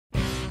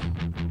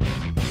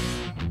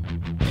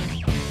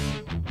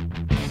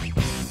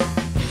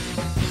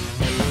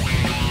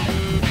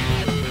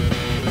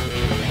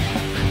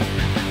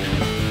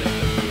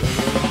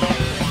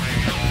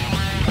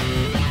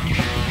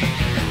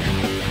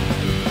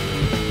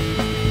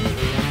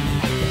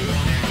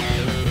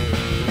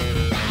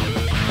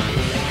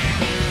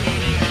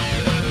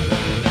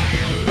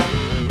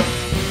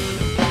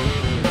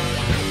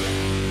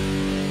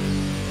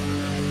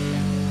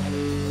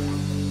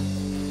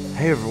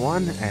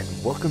everyone, and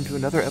welcome to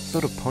another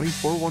episode of Pony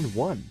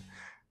 411.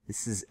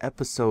 This is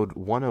episode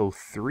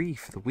 103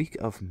 for the week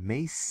of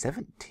May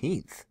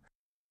 17th.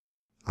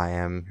 I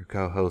am your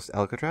co-host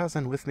Alcatraz,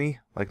 and with me,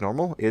 like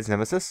normal, is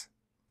Nemesis.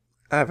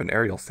 I have an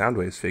Aerial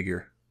Soundwaves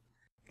figure.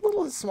 A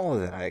little smaller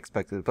than I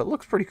expected, but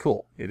looks pretty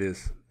cool. It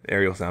is.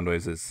 Aerial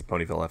Soundwaves is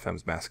Ponyville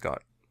FM's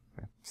mascot.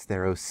 It's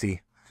their OC.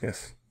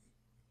 Yes.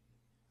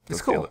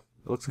 It's cool. It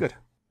looks good.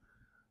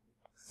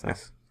 So.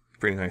 Yes.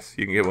 Pretty nice.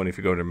 You can get one if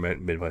you go to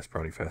Midwest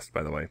Pony Fest,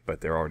 by the way,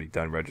 but they're already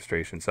done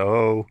registration,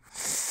 so...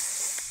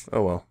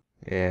 Oh well.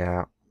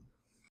 Yeah.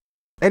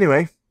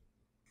 Anyway,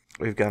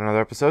 we've got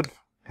another episode.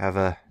 Have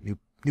a new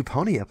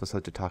pony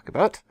episode to talk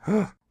about.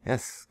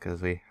 Yes,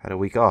 because we had a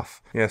week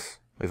off. Yes.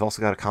 We've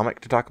also got a comic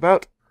to talk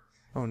about.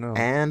 Oh no.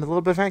 And a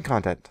little bit of fan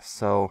content.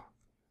 So,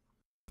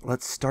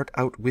 let's start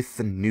out with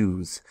the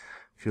news.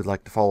 If you'd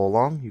like to follow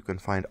along, you can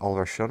find all of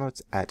our show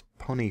notes at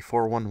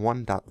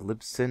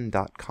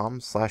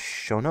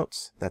pony411.libsyn.com/show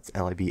notes. That's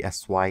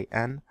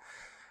LIBSYN.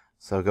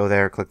 So go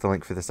there, click the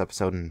link for this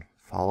episode, and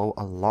follow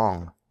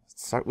along.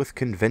 Let's start with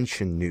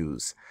convention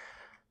news.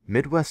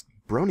 Midwest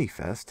Brony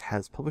Fest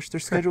has published their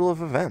schedule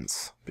of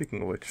events.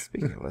 Speaking of which,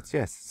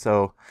 yes.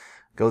 So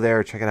go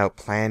there, check it out,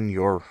 plan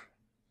your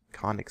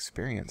con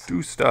experience.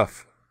 do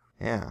stuff.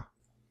 Yeah.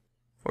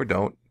 Or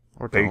don't.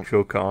 Or They don't.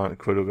 go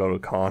to a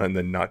con and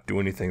then not do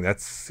anything. That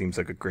seems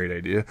like a great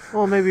idea.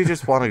 Well, maybe you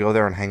just want to go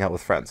there and hang out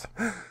with friends.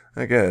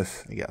 I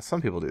guess. Yeah,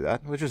 some people do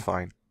that, which is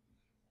fine.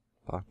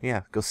 But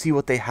yeah, go see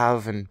what they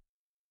have and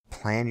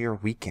plan your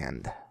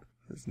weekend.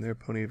 Isn't there a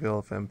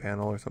Ponyville FM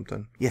panel or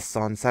something? Yes,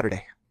 on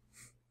Saturday.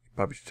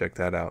 Probably should check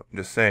that out.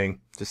 Just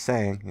saying. Just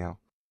saying, you know.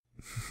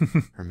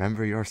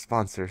 Remember your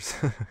sponsors.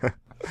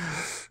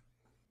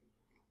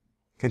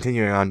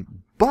 Continuing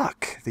on,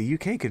 Buck, the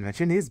UK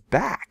convention, is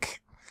back.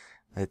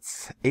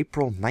 It's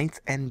April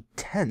 9th and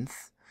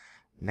 10th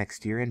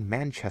next year in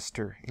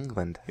Manchester,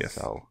 England. Yes.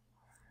 So,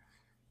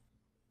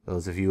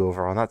 those of you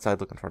over on that side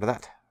looking forward to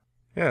that.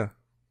 Yeah.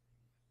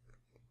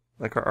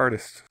 Like our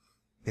artist.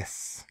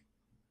 Yes.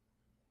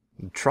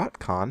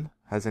 TrotCon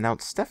has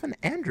announced Stephen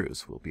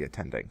Andrews will be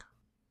attending.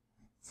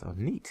 So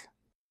neat.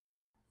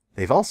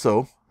 They've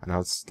also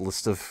announced a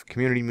list of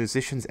community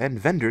musicians and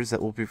vendors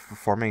that will be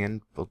performing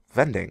and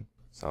vending.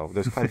 So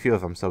there's quite a few of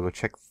them, so go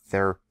check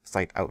their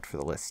site out for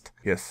the list.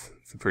 Yes,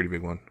 it's a pretty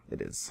big one.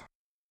 It is.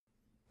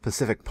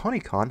 Pacific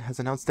PonyCon has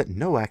announced that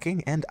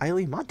Noacking and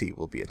Eiley Monty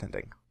will be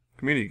attending.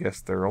 Community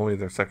guests, they're only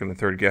their second and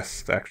third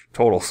guests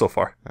total so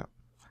far. Yeah.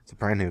 It's a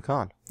brand new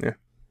con. Yeah.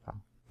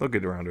 They'll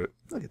get around to it.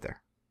 They'll get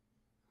there.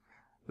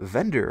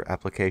 Vendor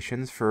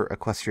applications for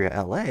Equestria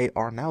LA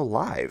are now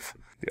live.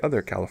 The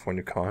other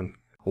California con.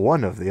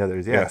 One of the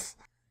others, yes.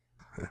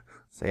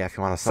 So yeah, if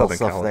you want to sell Southern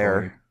stuff California.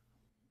 there,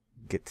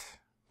 get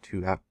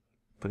to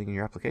putting in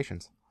your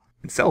applications.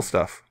 And sell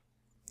stuff.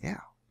 Yeah.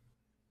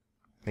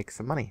 Make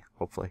some money,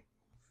 hopefully.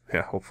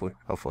 Yeah, hopefully.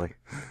 Hopefully.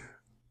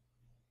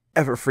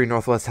 Everfree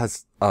Northwest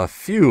has a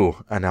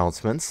few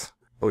announcements.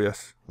 Oh,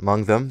 yes.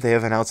 Among them, they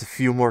have announced a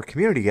few more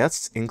community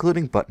guests,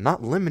 including but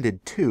not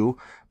limited to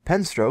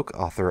Penstroke,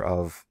 author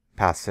of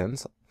Past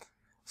Sins,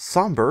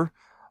 Somber,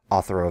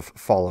 author of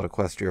Fallout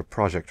Equestria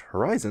Project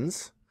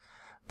Horizons,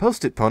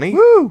 Post-it Pony,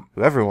 Woo!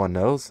 who everyone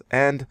knows,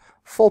 and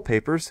Full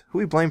Papers, who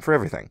we blame for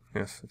everything.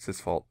 Yes, it's his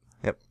fault.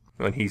 Yep.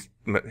 When he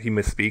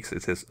misspeaks,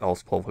 it's his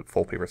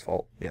Full Paper's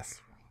fault. Yes.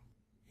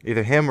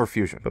 Either him or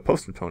Fusion. But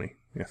Post-it Pony,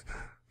 yes.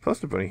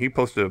 Post-it Pony, he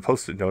posted a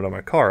Post-it note on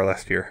my car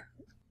last year.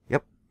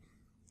 Yep.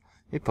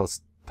 He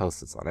posts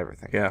on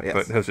everything. Yeah, yes.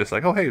 but it was just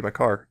like, oh, hey, my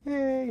car.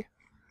 Yay.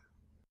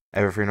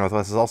 Everfree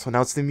Northwest has also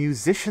announced the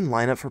musician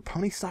lineup for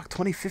Pony Stock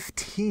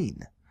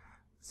 2015.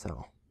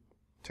 So,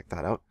 check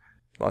that out.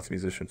 Lots of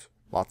musicians.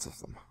 Lots of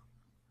them.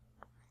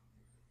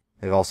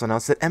 They've also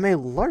announced that M.A.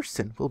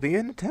 Larson will be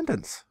in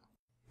attendance.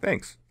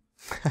 Thanks.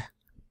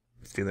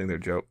 Stealing their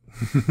joke.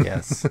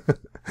 Yes.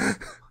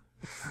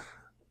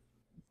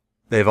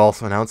 They've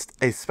also announced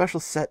a special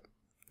set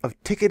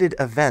of ticketed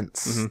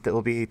events that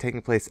will be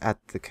taking place at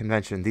the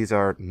convention. These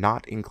are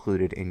not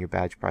included in your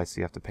badge price, so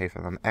you have to pay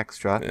for them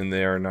extra. And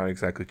they are not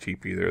exactly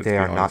cheap either. They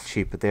are not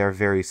cheap, but they are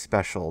very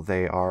special.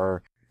 They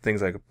are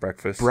things like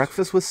breakfast.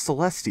 Breakfast with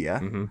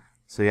Celestia. Mm-hmm.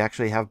 So you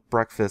actually have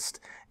breakfast,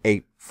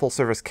 a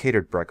full-service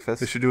catered breakfast.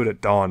 They should do it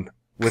at dawn.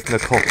 With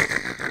Nicole.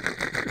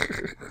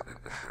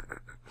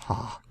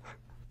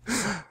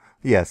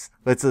 Yes,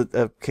 it's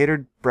a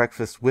catered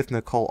breakfast with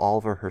Nicole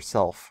Oliver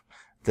herself.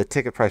 The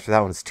ticket price for that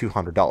one is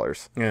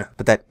 $200. Yeah.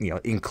 But that,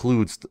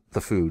 includes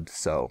the food,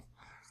 so.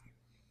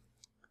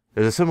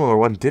 There's a similar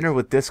one, Dinner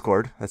with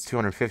Discord. That's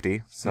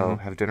 $250. So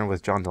have dinner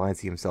with John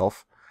Delancey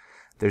himself.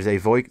 There's a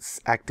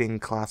voice acting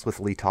class with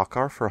Lee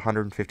Talkar for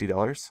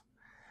 $150.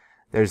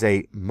 There's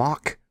a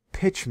mock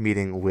pitch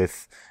meeting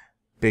with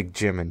Big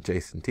Jim and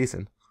Jason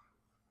Thiessen,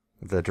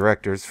 the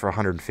directors, for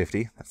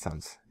 $150. That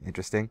sounds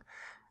interesting.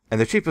 And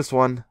the cheapest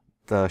one,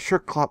 the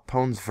Shirklop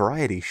Pones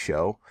Variety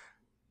Show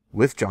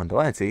with John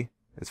Delancey,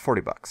 is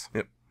 $40.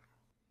 Yep.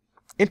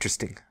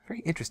 Interesting. Very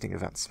interesting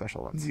events,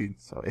 special ones. Indeed.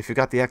 So if you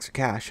got the extra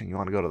cash and you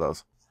want to go to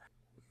those,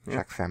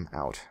 check them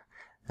out.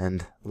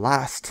 And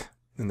last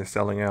And they're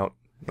selling out.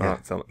 Yeah.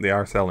 They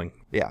are selling.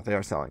 Yeah, they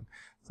are selling.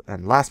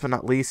 And last but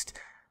not least,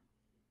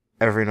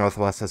 Every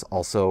Northwest has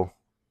also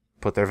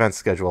put their event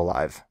schedule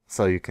live.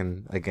 So you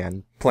can,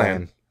 again,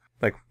 plan.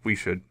 Like we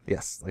should.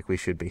 Yes, like we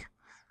should be.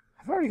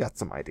 I've already got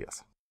some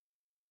ideas.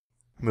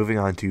 Moving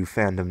on to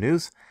fandom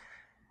news.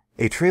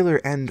 A trailer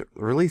and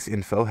release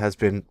info has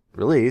been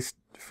released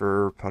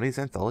for Pony's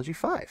Anthology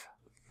 5.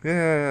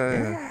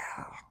 Yeah,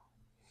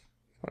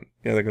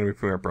 they're going to be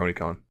premiere at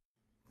BronyCon.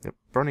 Yep,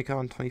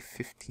 BronyCon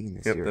 2015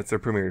 this year. Yep, that's their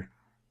premiere.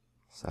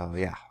 So,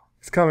 yeah.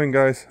 It's coming,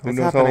 guys. Who It's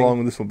knows happening. how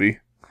long this will be?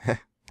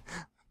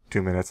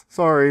 2 minutes.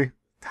 Sorry.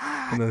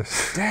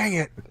 Dang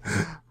it.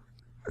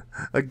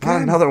 Again.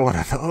 Not another one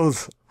of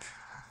those.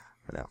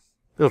 No,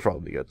 it'll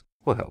probably be good.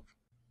 We'll hope.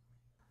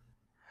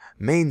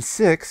 Main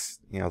 6,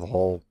 the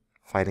whole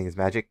Fighting is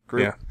Magic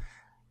group. Yeah.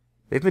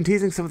 They've been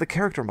teasing some of the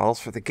character models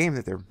for the game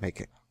that they're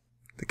making.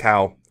 The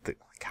cow. The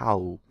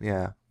cow,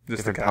 yeah. Just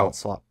Different the cow. palette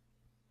swap.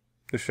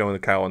 Just showing the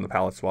cow and the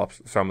palette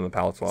swaps. Some of the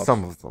palette swaps.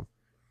 Some of them.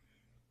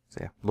 So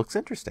yeah, looks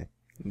interesting.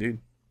 Dude.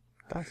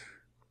 It does.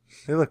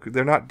 Hey, look,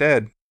 they're not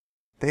dead.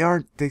 They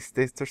aren't.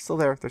 They're still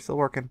there. They're still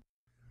working.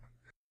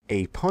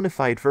 A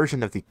ponified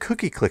version of the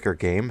Cookie Clicker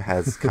game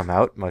has come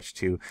out, much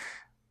to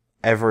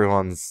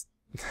everyone's...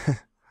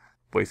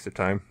 Waste of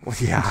time.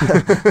 Yeah.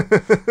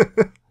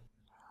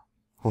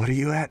 What are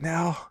you at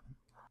now?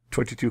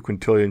 22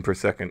 quintillion per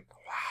second.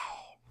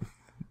 Wow.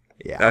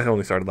 Yeah. That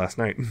only started last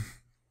night.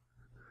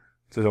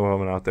 So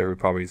someone out there who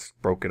probably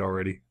broke it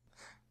already.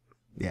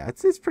 Yeah,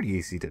 it's pretty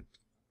easy to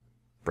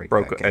break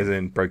that game. As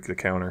in break the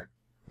counter.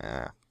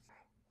 Yeah.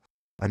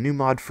 A new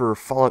mod for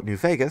Fallout New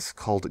Vegas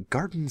called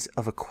Gardens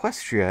of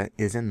Equestria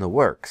is in the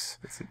works.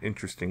 It's an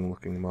interesting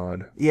looking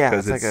mod. Yeah,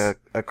 it's like a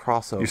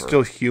crossover. You're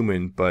still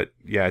human, but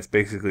yeah, it's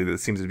basically, it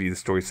seems to be the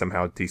story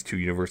somehow these two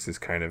universes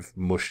kind of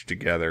mushed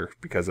together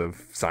because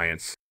of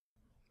science.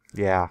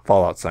 Yeah.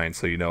 Fallout science,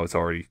 so you know it's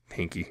already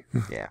hinky.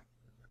 Yeah.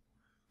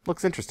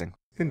 Looks interesting.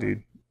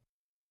 Indeed.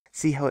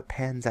 See how it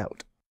pans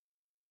out.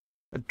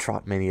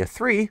 Trotmania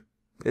 3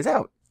 is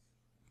out.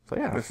 So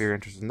yeah, if you're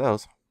interested in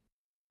those,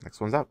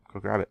 next one's out. Go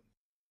grab it.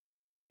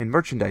 In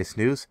merchandise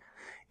news,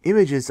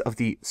 images of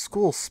the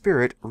School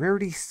Spirit,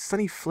 Rarity,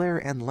 Sunny Flare,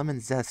 and Lemon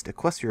Zest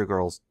Equestria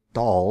Girls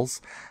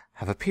dolls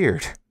have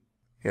appeared.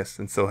 Yes,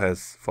 and so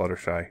has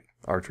Fluttershy,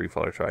 Archery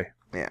Fluttershy.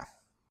 Yeah.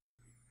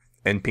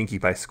 And Pinkie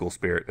Pie School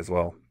Spirit as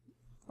well.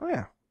 Oh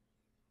yeah.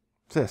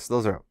 Yes,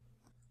 those are out.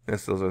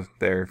 Yes, those are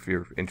there if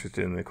you're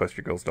interested in the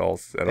Equestria Girls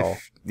dolls at all.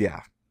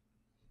 Yeah.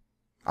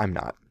 I'm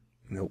not.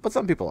 Nope. But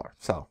some people are.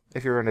 So,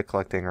 if you're into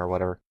collecting or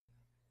whatever.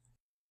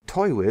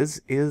 Toy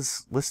Wiz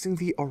is listing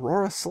the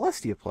Aurora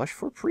Celestia plush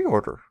for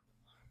pre-order.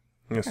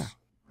 Yes. Yeah.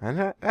 And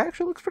it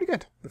actually looks pretty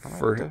good.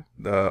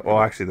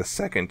 The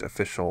second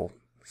official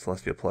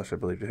Celestia plush, I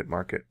believe, to hit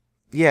market.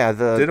 Yeah,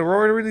 Did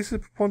Aurora release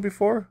one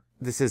before?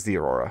 This is the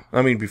Aurora.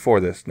 I mean, before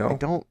this, no? I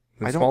don't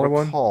smaller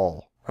recall.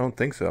 One? I don't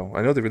think so.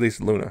 I know they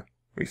released Luna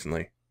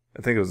recently.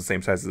 I think it was the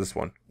same size as this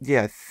one.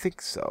 Yeah, I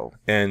think so.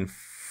 And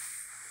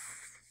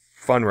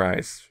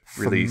Funrise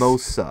released...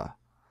 Famosa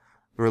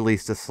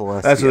released a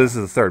Celestia. That's what this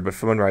is the third, but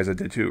Funrise I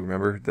did too.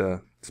 Remember?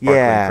 The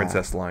Sparkling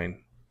Princess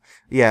line.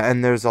 Yeah,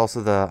 and there's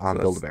also the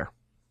Build-A-Bear.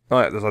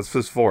 Oh, yeah, that's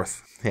his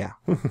fourth. Yeah.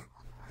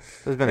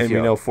 There's been a and few.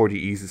 we know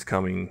 40Es is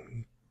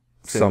coming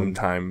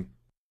sometime.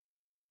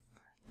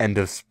 End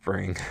of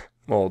spring.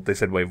 Well, they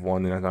said Wave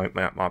 1, and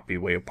that might be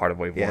part of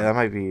Wave 1. Yeah, that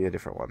might be a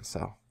different one,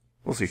 so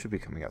we'll see. Should be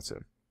coming out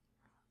soon.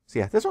 So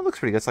yeah, this one looks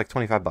pretty good. It's like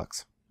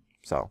 $25.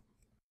 So,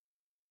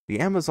 the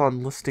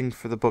Amazon listing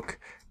for the book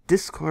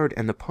Discord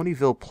and the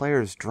Ponyville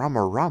Players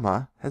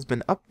Drama-Rama has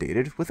been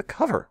updated with a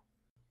cover.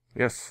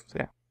 Yes. So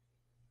yeah.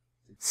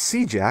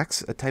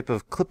 C-Jacks, a type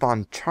of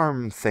clip-on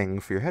charm thing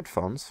for your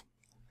headphones,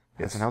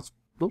 has announced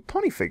little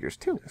pony figures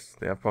too. Yes,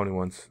 they have pony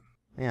ones.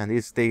 Yeah,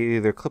 and they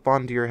either clip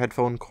onto your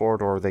headphone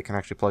cord or they can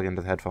actually plug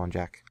into the headphone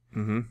jack.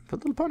 Mm-hmm. Put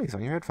little ponies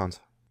on your headphones.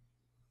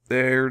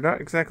 They're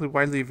not exactly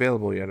widely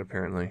available yet,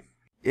 apparently.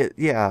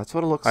 Yeah, that's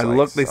what it looks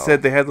like. They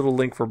said they had a little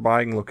link for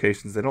buying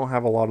locations. They don't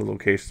have a lot of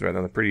locations right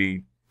now. They're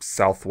pretty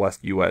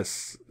Southwest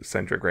U.S.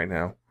 centric right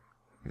now.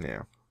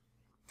 Yeah.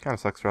 Kind of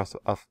sucks for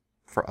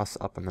us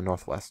up in the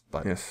Northwest,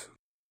 but... Yes.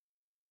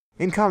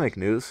 In comic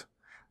news,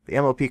 the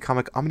MLP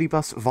Comic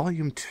Omnibus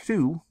Volume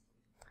 2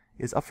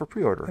 is up for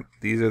pre-order.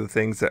 These are the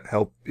things that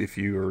help if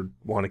you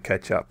want to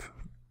catch up.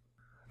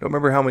 Don't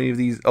remember how many of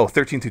these...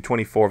 13 through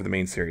 24 of the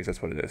main series.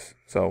 That's what it is.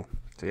 So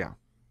yeah.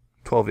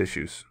 12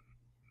 issues.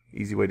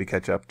 Easy way to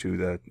catch up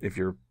to if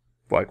you're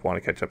want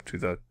to catch up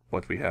to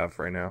what we have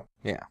right now.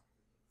 Yeah.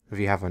 If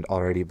you haven't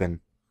already been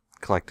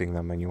collecting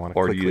them and you want to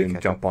quickly catch up. Or you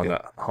didn't jump on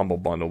the Humble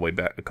Bundle way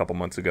back a couple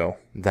months ago.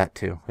 That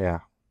too, yeah.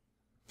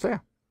 So yeah,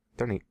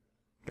 they're neat.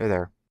 They're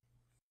there.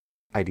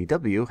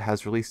 IDW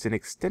has released an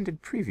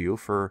extended preview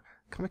for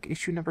comic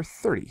issue number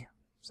 30.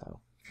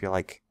 So if you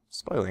like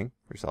spoiling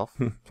yourself,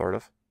 sort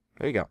of,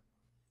 there you go.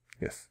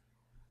 Yes.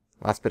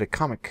 Last bit of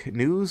comic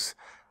news.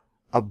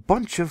 A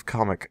bunch of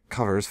comic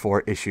covers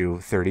for issue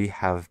 30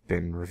 have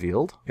been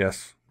revealed.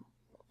 Yes.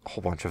 A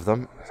whole bunch of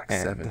them. There's like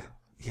 7.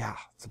 Yeah,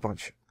 it's a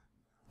bunch.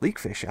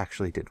 Leakfish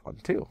actually did one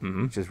too,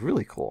 which is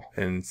really cool.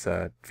 And it's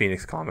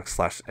Phoenix Comics /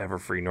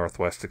 Everfree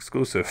Northwest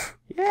exclusive.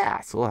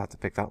 Yeah, so we'll have to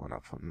pick that one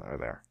up when they're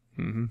there.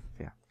 Mm-hmm.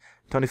 Yeah.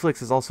 Tony Flicks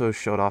has also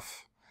showed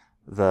off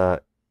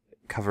the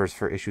covers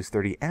for issues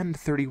 30 and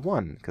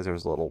 31 because there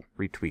was a little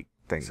retweet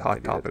thing. It's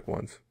Hot Topic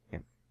ones. Yeah.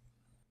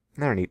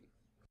 They're neat.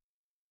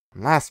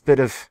 Last bit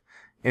of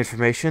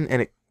information,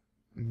 and it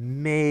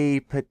may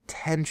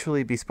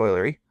potentially be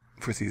spoilery.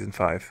 For season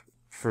 5.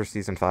 For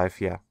season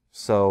 5, yeah.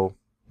 So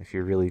if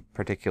you're really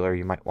particular,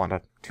 you might want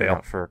to tune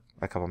out for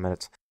a couple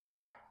minutes.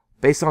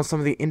 Based on some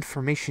of the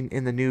information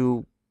in the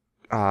new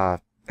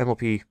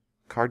MLP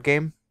card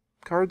game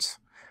cards,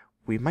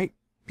 we might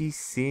be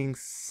seeing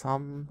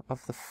some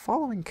of the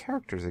following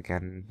characters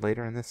again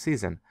later in this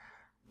season.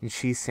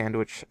 Cheese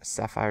Sandwich,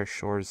 Sapphire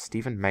Shores,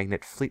 Stephen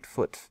Magnet,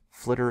 Fleetfoot,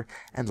 Flitter,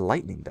 and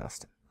Lightning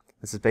Dust.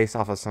 This is based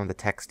off of some of the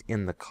text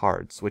in the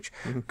cards, which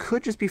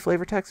could just be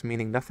flavor text,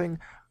 meaning nothing.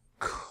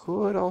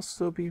 Could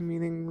also be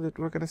meaning that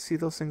we're going to see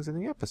those things in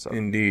the episode.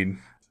 Indeed.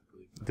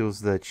 There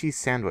was the Cheese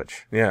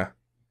Sandwich. Yeah.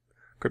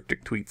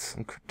 Cryptic tweets.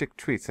 Some cryptic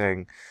tweets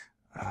saying,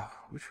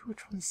 which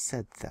one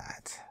said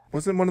that?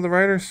 Wasn't one of the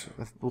writers?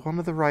 One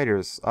of the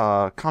writers,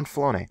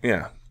 Confalone.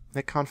 Yeah.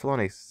 Nick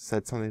Confalone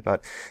said something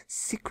about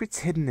secrets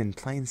hidden in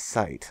plain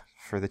sight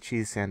for the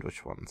cheese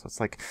sandwich one. So it's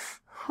like,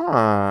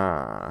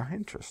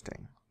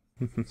 interesting.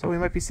 So we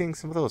might be seeing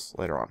some of those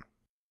later on.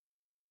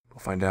 We'll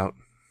find out.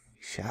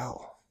 We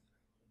shall.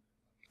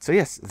 So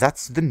yes,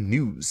 that's the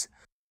news.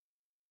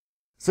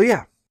 So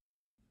yeah,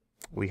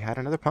 we had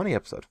another pony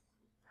episode.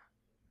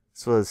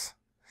 This was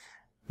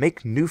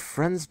Make New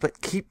Friends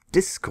But Keep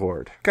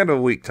Discord. Kind of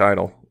a weak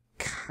title.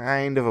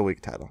 Kind of a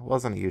weak title.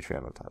 Wasn't a huge fan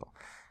of the title.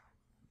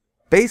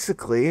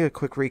 Basically, a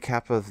quick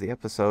recap of the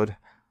episode.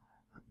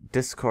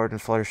 Discord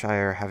and Fluttershy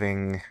are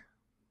having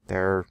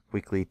their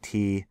weekly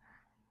tea,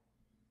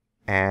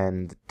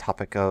 and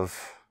topic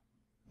of,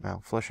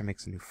 well, Fluttershy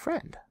makes a new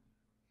friend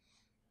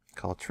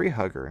called Tree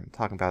Hugger, and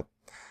talking about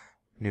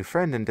new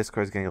friend, and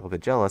Discord's getting a little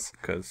bit jealous.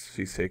 Because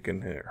she's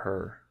taken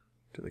her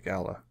to the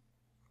gala.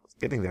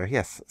 Getting there,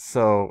 yes.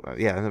 So,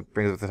 yeah, and it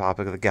brings up the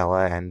topic of the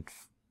gala, and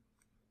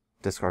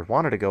Discord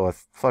wanted to go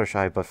with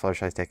Fluttershy, but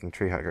Fluttershy's taking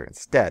Tree Hugger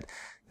instead.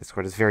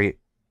 Discord is very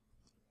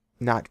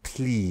not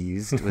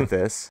pleased with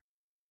this,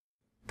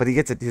 but he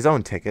gets his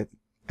own ticket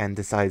and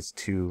decides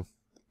to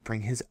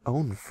bring his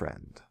own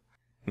friend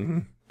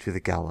to the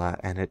gala,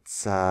 and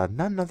it's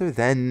none other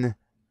than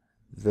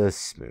the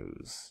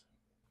Smooze.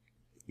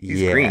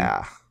 He's green.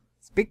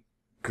 It's a big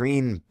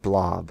green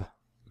blob.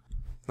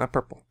 Not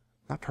purple.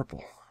 Not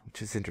purple,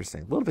 which is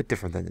interesting. A little bit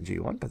different than the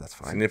G1, but that's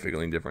fine.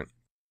 Significantly different.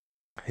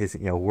 His,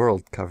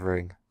 world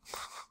covering.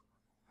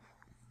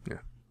 Yeah.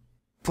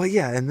 But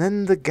yeah, and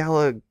then the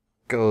gala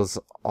goes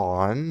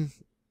on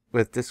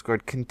with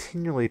Discord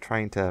continually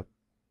trying to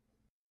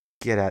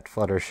get at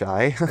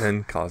Fluttershy.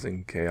 And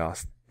causing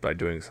chaos by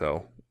doing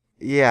so.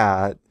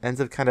 Yeah, ends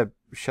up kind of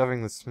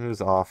shoving the Smooze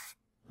off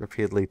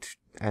repeatedly.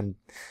 And,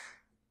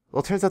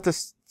 well, it turns out the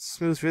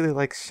Smooze really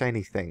likes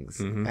shiny things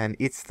and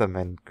eats them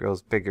and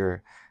grows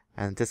bigger.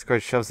 And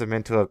Discord shoves them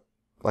into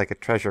a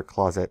treasure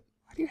closet.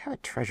 Why do you have a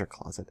treasure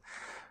closet?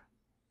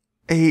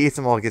 He eats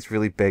them all, gets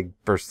really big,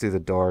 bursts through the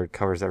door,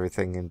 covers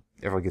everything, and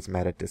everyone gets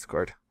mad at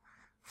Discord.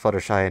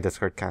 Fluttershy and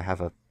Discord kind of have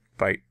a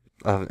fight,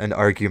 an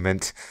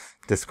argument.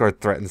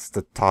 Discord threatens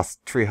to toss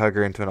Tree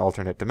Hugger into an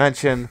alternate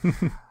dimension.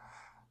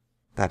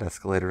 That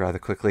escalated rather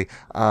quickly.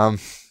 But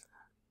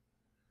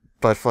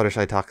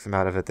Fluttershy talks him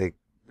out of it. They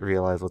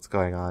realize what's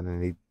going on,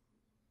 and he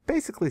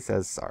basically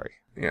says sorry.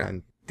 Yeah.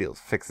 And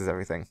fixes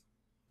everything.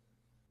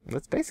 And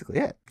that's basically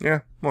it. Yeah,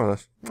 more or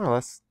less. More or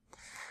less.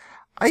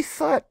 I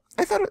thought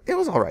it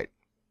was alright.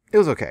 It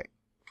was okay.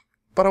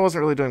 But I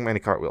wasn't really doing many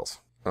cartwheels.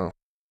 Oh.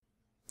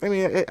 I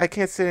mean, I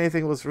can't say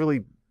anything was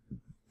really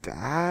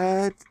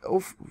bad,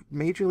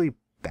 majorly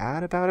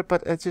bad about it,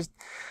 but it just,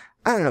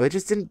 I don't know, it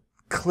just didn't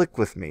click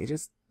with me.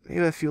 Just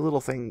maybe a few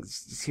little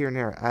things here and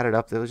there added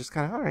up that was just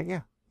kind of, alright,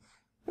 yeah.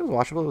 It was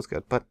watchable, it was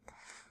good, but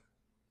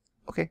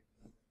okay.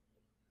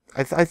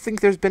 I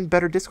think there's been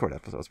better Discord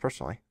episodes,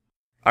 personally.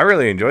 I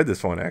really enjoyed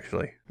this one,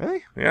 actually.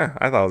 Really? Yeah,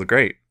 I thought it was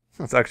great.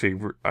 It's actually,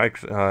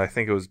 I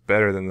think it was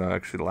better than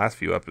the last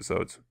few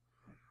episodes.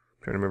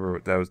 I'm trying to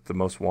remember, that was the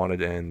Most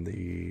Wanted, and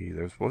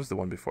what was the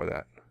one before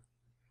that?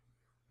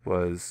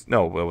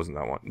 No, it wasn't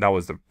that one. That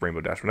was the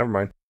Rainbow Dash, but never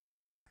mind.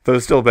 But it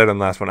was still better than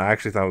the last one. I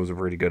actually thought it was a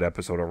really good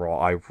episode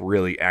overall. I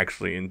really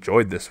actually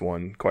enjoyed this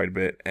one quite a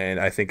bit, and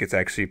I think it's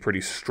actually a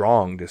pretty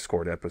strong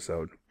Discord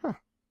episode. Huh.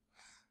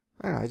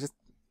 I don't know,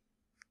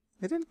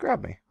 it didn't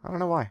grab me. I don't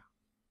know why.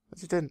 It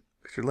just didn't.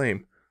 Because you're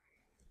lame.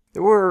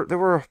 There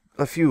were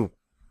a few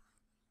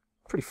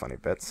pretty funny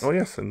bits. Oh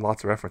yes, and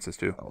lots of references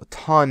too. A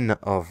ton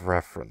of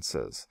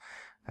references.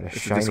 And It's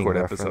shining a Discord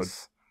reference. episode.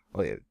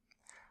 Well, yeah.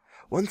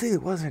 One thing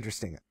that was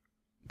interesting,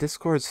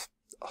 Discord's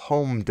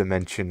home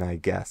dimension, I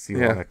guess you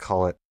want to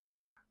call it.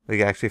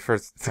 Like actually,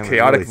 first It's a time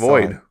chaotic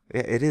void.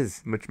 Yeah, it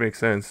is. Which makes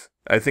sense.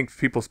 I think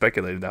people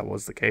speculated that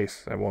was the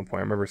case at one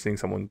point. I remember seeing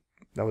someone,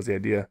 that was the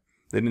idea.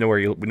 They didn't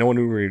know no one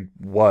knew where he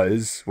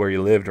was, where he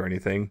lived or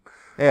anything.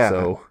 Yeah.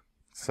 So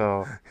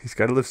So He's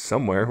got to live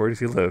somewhere. Where does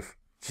he live?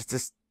 just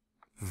this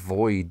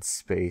void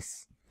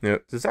space.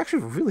 Yep. It's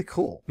actually really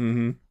cool.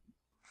 Mm-hmm.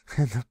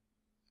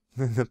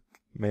 And the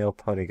male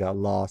pony got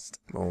lost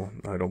Well,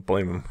 I don't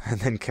blame him. and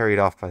then carried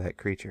off by that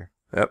creature.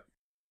 Yep.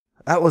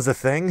 That was a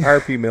thing.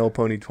 RP Male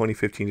Pony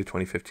 2015 to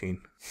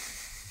 2015.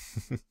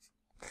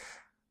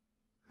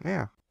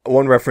 Yeah.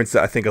 One reference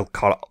that I think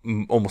caught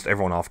almost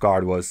everyone off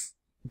guard was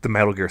the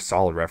Metal Gear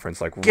Solid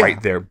reference, like Yeah.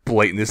 right there,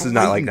 blatant. This is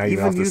not like not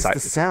even off the used side. the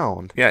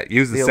sound. Yeah,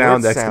 use the The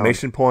sound, the alert sound.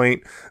 exclamation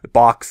point, the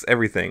box,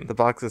 everything. The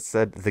box that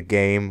said the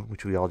game,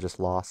 which we all just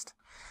lost.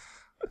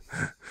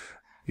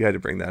 You had to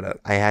bring that up.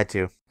 I had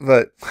to.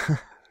 But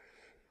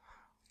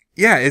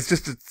yeah, it's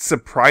just a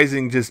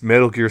surprising just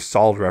Metal Gear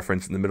Solid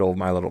reference in the middle of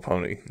My Little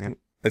Pony. Yep.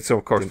 And so,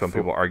 of course, Didn't some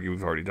fool- people argue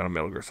we've already done a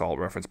Metal Gear Solid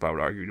reference, but I would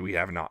argue we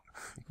have not.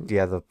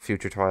 Yeah, the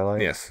future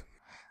Twilight. Yes.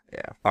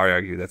 Yeah. I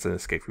argue that's an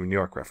Escape from New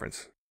York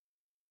reference.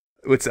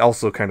 It's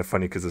also kind of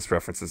funny because this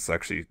reference is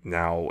actually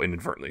now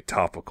inadvertently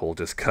topical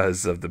just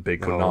because of the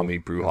big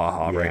Konami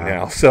brouhaha right Yeah.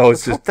 now. So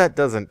it's Let's hope that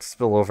doesn't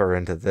spill over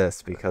into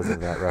this because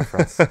of that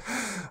reference.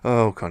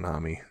 Oh,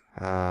 Konami.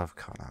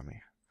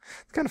 Konami.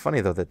 It's kind of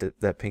funny though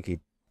that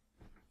Pinky.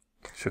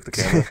 Shook the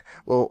camera.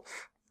 Well,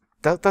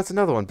 that's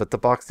another one, but the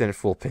box didn't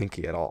fool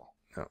Pinky at all.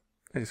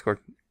 He scored.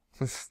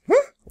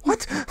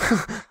 What?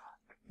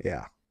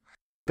 Yeah.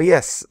 But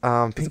yes,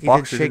 Pinky did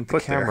box you shake didn't the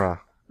put there.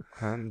 camera.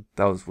 And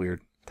That was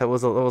weird. that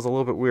was a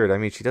little bit weird. I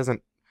mean, she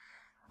doesn't.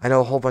 I know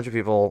a whole bunch of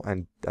people,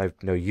 and I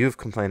know you've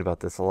complained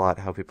about this a lot.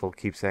 How people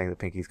keep saying that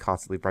Pinky's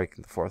constantly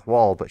breaking the fourth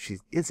wall, but she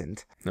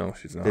isn't. No,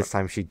 she's not. This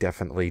time she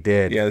definitely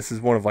did. Yeah, this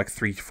is one of like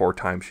 3-4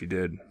 times she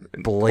did.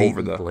 And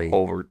Blatantly.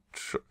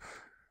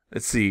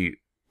 Let's see.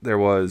 There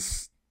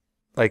was.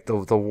 Like the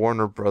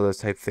Warner Brothers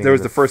type thing. There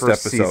was in the first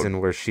episode. season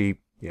where she,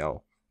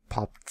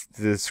 popped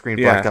the screen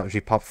Yeah. blacked out and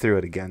she popped through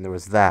it again. There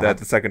was that. That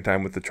the second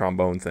time with the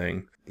trombone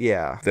thing.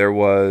 Yeah. There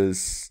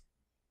was.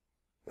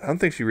 I don't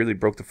think she really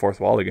broke the fourth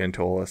wall again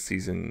until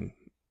season.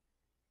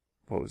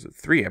 What was it?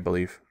 3, I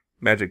believe.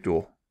 Magic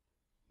Duel.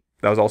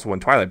 That was also when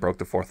Twilight broke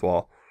the fourth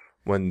wall.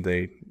 When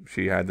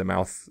she had the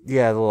mouth.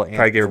 Yeah, the little ant.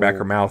 Twilight gave her the back little-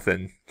 her mouth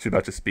and she's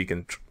about to speak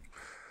and.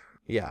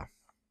 Yeah.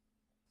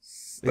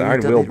 The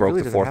Iron Will broke really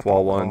the doesn't fourth happen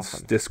wall that once.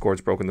 often.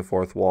 Discord's broken the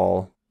fourth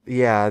wall.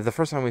 Yeah, the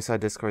first time we saw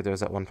Discord, there was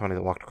that one pony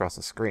that walked across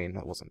the screen.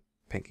 That wasn't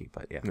Pinky,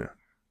 but yeah.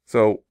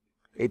 So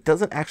It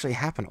doesn't actually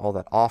happen all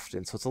that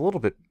often, so it's a little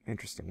bit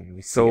interesting when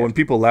we see So it. when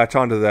people latch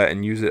onto that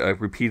and use it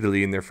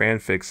repeatedly in their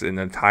fanfics, an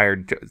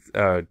entire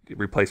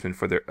replacement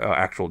for their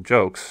actual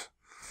jokes,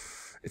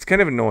 it's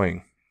kind of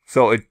annoying.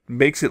 So it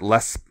makes it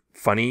less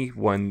funny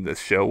when the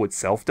show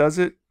itself does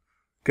it.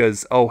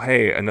 Because, oh,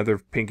 hey, another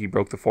Pinky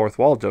broke the fourth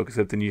wall joke,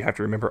 except then you have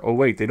to remember, oh,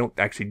 wait, they don't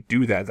actually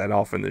do that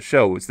often in the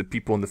show. It's the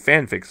people in the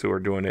fanfics who are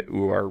doing it,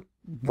 who are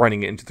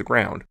running it into the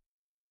ground.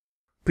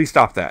 Please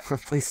stop that.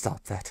 Please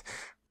stop that.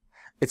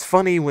 It's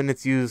funny when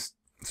it's used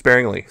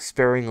Sparingly.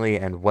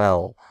 and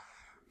well,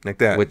 Like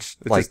that. which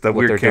It's like just the what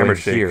weird they're camera doing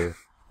shake. here.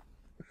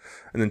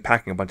 And then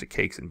packing a bunch of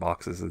cakes in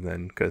boxes, and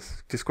then,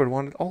 because Discord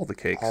wanted all the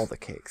cakes. All the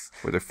cakes.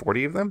 Were there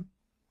 40 of them?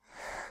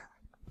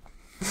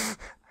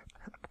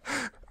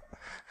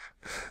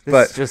 This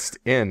But- is just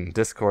in.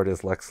 Discord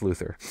is Lex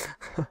Luthor.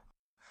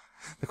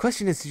 The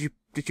question is,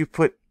 did you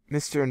put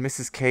Mr. and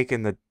Mrs. Cake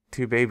and the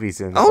two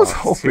babies in? I was box,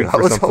 hoping too?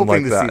 for something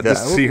like to that. see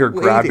Just I was see her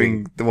waiting.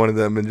 grabbing one of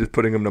them and just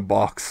putting them in a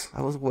box.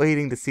 I was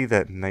waiting to see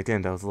that, and I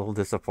didn't. I was a little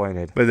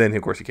disappointed. But then,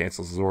 of course, he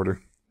cancels his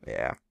order.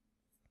 Yeah,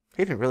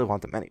 he didn't really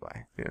want them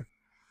anyway. Yeah.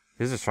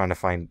 He was just trying to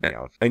find,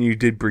 And you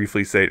did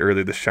briefly say it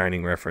earlier, the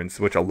Shining reference,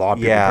 which a lot of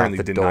people Yeah, apparently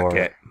the did door. not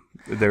get.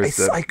 There's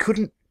the. I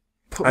couldn't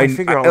put my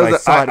finger on I what I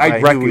saw. I but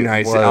knew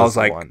recognized it. I was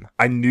like, one.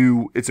 I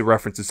knew it's a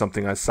reference to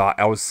something I saw.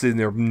 I was sitting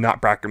there, not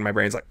bracketing my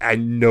brain. It's like, I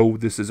know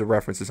this is a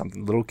reference to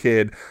something. Little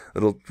kid,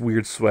 little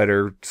weird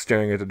sweater,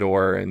 staring at the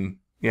door, and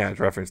yeah,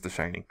 it's a reference to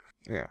Shining.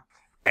 Yeah.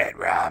 Ed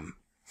Ram.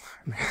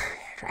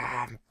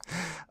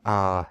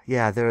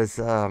 Yeah, there was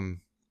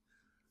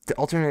the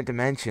alternate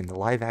dimension, the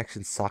live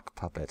action sock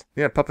puppet.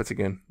 Yeah, puppets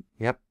again.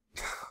 Yep.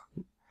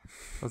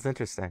 That was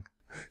interesting.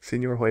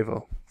 Senor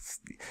Huevo.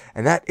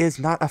 And that is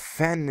not a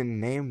fan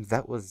name.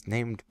 That was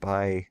named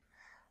by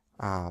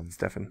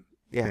Stefan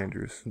yeah,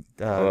 Andrews.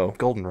 Hello.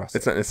 Golden Rust.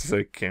 It's not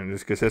necessarily canon,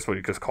 just because that's what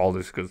he just called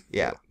it. Because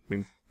Yeah. I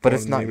mean, But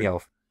it's not, name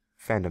it.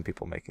 fandom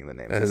people making the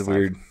names. That this is time.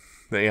 weird.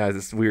 Yeah,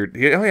 it's weird.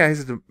 Oh yeah,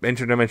 he's an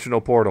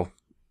interdimensional portal.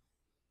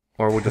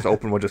 Or we'll just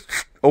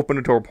open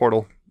a door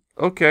portal.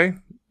 Okay.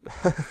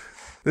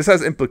 This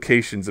has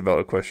implications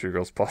about Equestria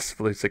Girls,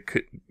 possibly.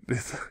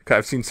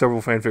 I've seen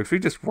several fanfics. He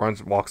just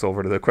walks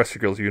over to the Equestria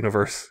Girls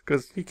universe,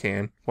 because he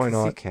can. Why 'Cause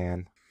not? He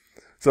can.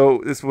 So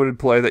this would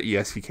imply that,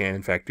 yes, he can,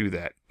 in fact, do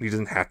that. He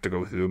doesn't have to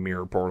go through a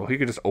mirror portal. He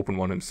could just open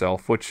one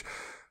himself, which,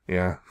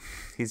 yeah.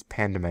 He's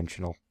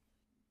pan-dimensional.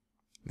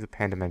 He's a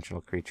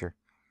pan-dimensional creature.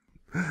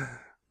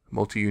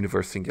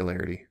 Multi-universe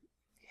singularity.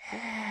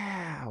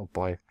 Yeah. Oh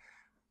boy.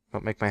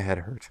 Don't make my head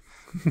hurt.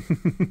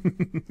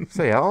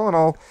 So yeah, all in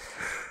all,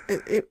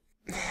 it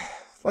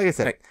like I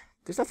said,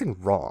 there's nothing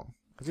wrong.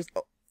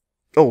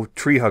 Oh,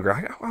 Tree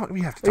Hugger.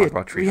 We have to talk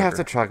about Tree Hugger. We have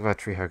to talk about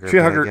Tree Hugger. Tree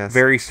Hugger,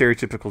 very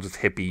stereotypical, just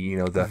hippie. You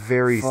know, the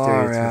very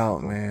far stereotypical,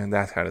 out, man,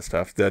 that kind of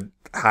stuff. The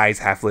eyes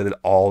half lidded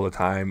all the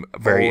time.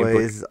 Very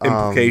Always,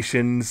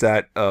 implications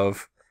that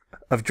of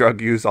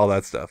drug use, all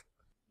that stuff.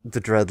 The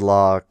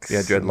dreadlocks.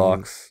 Yeah,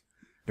 dreadlocks.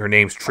 Her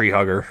name's Tree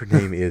Hugger. Her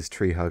name is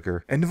Tree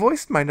Hugger, and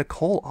voiced by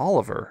Nicole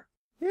Oliver.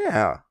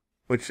 Yeah,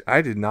 which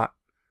I didn't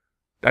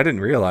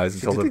realize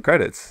until the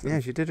credits. Yeah,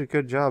 she did a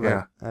good job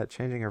at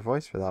changing her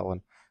voice for that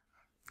one.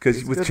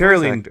 Because with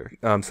Cheryl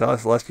and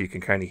Celeste, you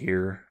can kind of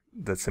hear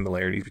the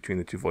similarities between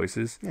the two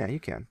voices. Yeah, you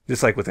can.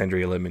 Just like with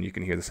Andrea Lindman, you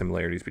can hear the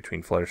similarities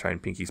between Fluttershy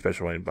and Pinky,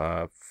 especially when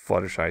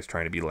Fluttershy's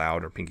trying to be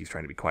loud or Pinky's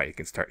trying to be quiet. You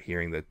can start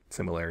hearing the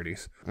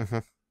similarities. Mm-hmm.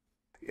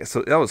 Yeah,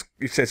 so that was,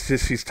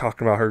 she's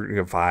talking about her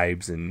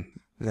vibes and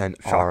then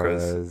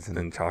chakras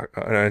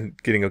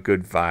and getting a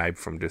good vibe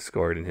from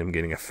Discord and him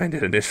getting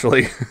offended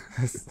initially.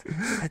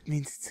 That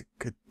means it's a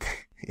good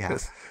thing. Yeah.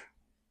 Yes.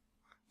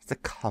 It's a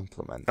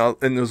compliment. And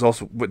there was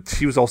also, but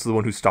she was also the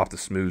one who stopped the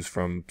smooze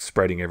from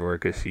spreading everywhere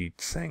because she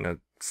sang a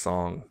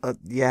song.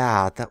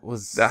 Yeah,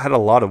 that had a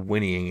lot of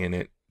whinnying in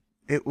it.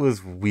 It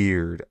was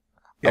weird.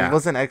 Yeah. I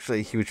wasn't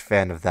actually a huge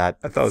fan of that.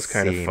 I thought it was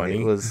kind of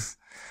funny. It was,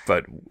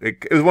 but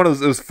it was one of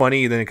those. It was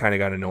funny, then it kind of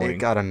got annoying. It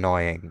got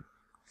annoying.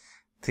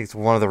 I think it's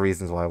one of the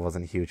reasons why I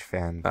wasn't a huge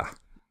fan.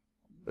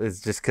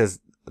 It's just because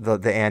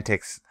the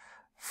antics,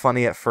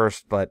 funny at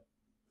first, but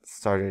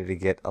started to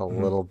get a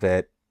little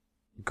bit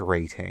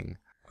grating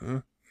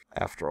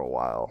after a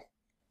while.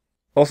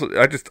 Also,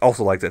 I just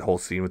also like that whole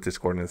scene with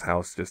Discord in his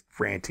house, just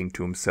ranting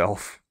to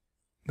himself.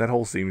 That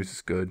whole scene was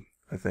just good.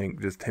 I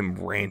think just him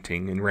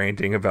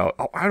ranting about,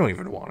 oh, I don't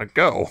even want to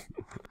go.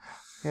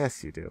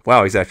 Yes, you do.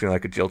 Wow, he's acting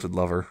like a jilted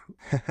lover.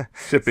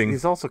 Shipping.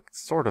 He's also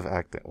sort of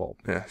acting, well.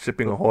 Yeah,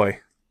 shipping ahoy.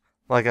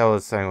 Like I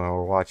was saying when we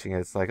were watching it,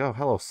 it's like, oh,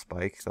 hello,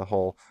 Spike. The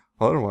whole,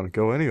 I don't want to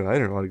go anyway. I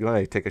didn't want to go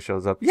anyway. Ticket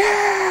shows up.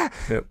 Yeah!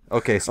 Yep.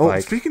 Okay, Spike. Oh,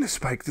 speaking of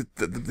Spike,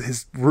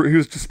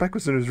 Spike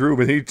was in his room,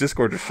 and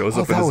Discord just shows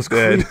up in his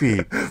bed. That was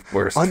creepy.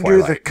 Where's Under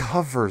Twilight? the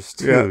covers,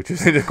 too.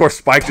 Yeah. And of course,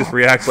 Spike just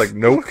reacts like,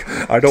 nope,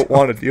 I don't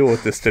want to deal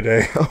with this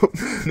today.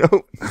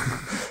 Nope.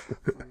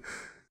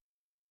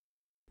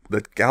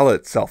 The gala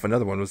itself,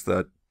 another one was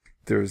that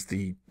there was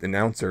the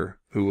announcer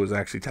who was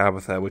actually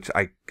Tabitha, which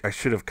I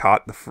should have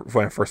caught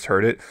when I first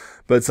heard it,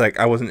 but it's like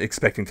I wasn't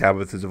expecting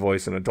Tabitha to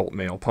voice an adult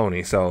male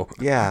pony, so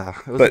yeah,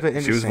 it was but a bit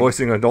interesting. She was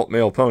voicing an adult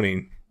male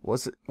pony.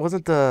 Wasn't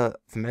the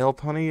male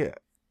pony?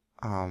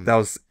 That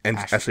was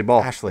Ashley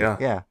Ball. Ashley,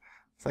 yeah.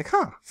 It's like,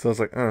 huh? So I was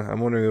like, I'm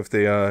wondering if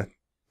they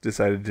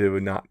decided to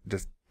not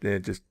just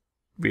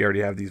we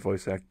already have these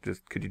voice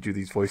actors. Could you do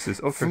these voices?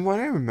 Okay. From what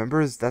I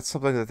remember, that's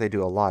something that they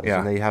do a lot.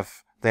 Yeah. When they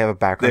have a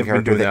background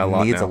character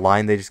that needs a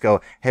line, they just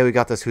go, hey, we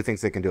got this. Who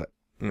thinks they can do it?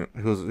 Yeah.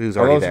 Who's already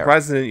there? I'm there?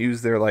 surprised they didn't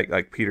use their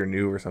like Peter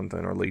New or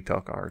something, or Lee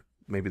Tuck, or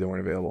maybe they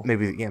weren't available.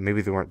 Maybe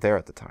they weren't there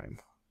at the time.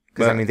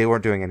 Because I mean, they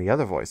weren't doing any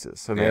other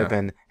voices, so it may have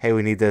been, hey,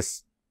 we need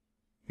this.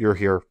 You're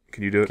here.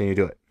 Can you do it? Can you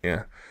do it?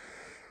 Yeah.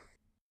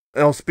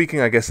 Well,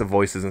 speaking, I guess, of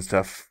voices and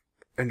stuff,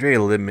 Andrea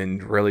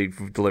Lindman really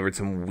delivered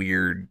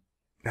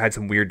had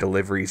some weird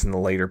deliveries in the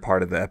later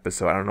part of the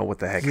episode. I don't know what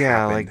the heck happened.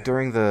 Yeah, like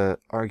during the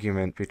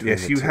argument between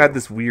the two. She had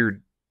this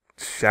weird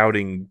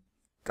shouting,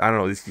 I don't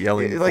know, this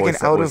yelling like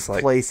voice an out of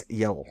place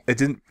yell. It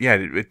didn't,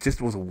 it just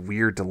was a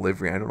weird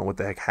delivery. I don't know what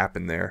the heck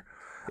happened there.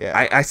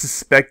 Yeah. I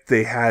suspect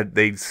they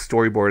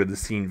storyboarded the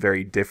scene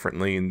very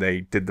differently, and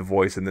they did the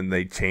voice, and then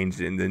they changed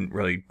it and didn't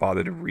really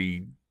bother to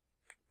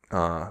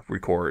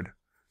record.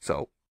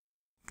 So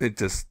it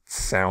just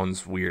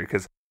sounds weird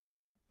because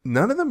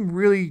none of them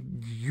really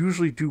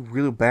usually do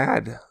really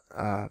bad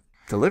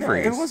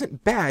deliveries. Yeah, it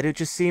wasn't bad. It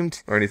just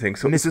seemed or anything.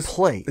 So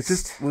misplaced. It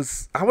just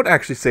was. I would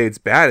actually say it's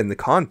bad in the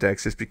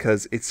context, just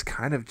because it's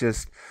kind of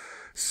just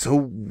so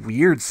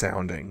weird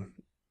sounding.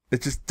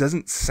 It just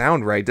doesn't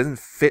sound right. It doesn't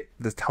fit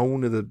the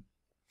tone of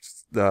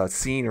the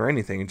scene or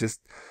anything.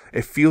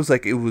 It feels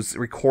like it was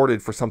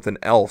recorded for something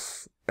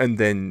else and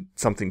then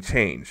something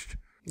changed.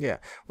 Yeah.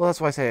 Well,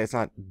 that's why I say it's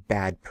not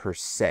bad per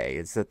se.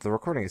 It's that the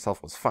recording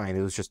itself was fine.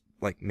 It was just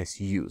like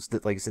misused.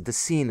 Like I said, the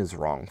scene is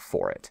wrong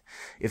for it.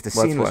 If the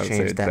scene was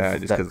changed,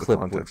 that clip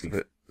would be.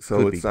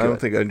 So I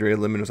don't think Andrea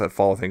Lindman was at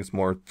fault. I think it's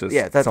more just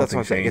that's something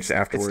what I'm saying. changed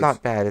afterwards. It's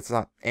not bad. It's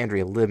not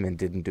Andrea Lindman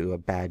didn't do a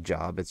bad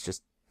job. It's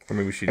just or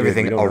maybe she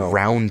everything did.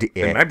 around it.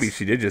 It might be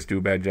she did just do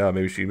a bad job.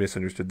 Maybe she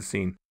misunderstood the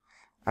scene.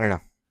 I don't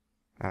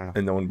know.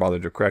 And no one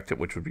bothered to correct it,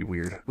 which would be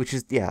weird. Which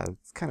is,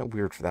 it's kind of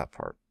weird for that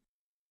part.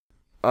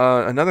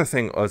 Another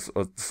thing was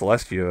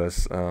Celestia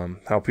is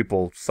how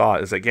people saw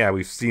it is like,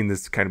 we've seen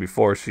this kind of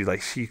before. She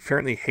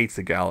apparently hates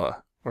the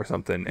gala or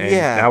something, and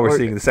now we're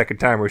seeing the second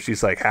time where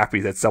she's like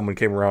happy that someone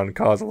came around and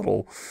caused a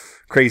little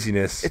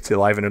craziness to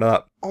liven it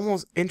up.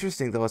 Almost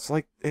interesting though. It's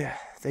like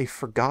they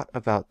forgot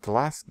about the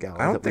last gala.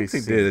 I don't think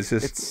they did. It's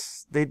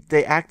just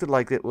they acted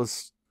like it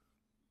was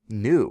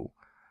new,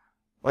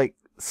 like.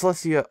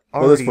 Celestia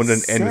already this one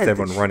didn't end with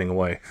everyone running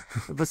away.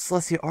 But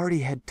Celestia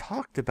already had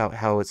talked about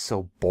how it's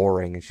so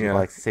boring and she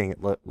likes seeing it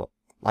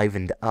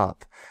livened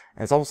up.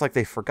 And it's almost like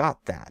they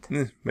forgot that.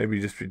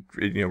 Maybe just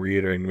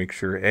reiterating to make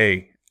sure,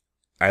 hey,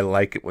 I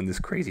like it when this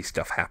crazy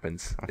stuff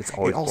happens. It's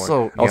always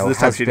also, boring. Also, this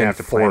time has she been didn't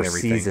have to plan 4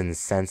 everything. seasons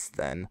since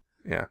then.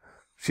 Yeah.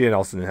 She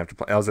also didn't have to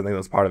plan. I think that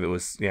was part of it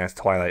was,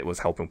 Twilight was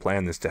helping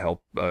plan this to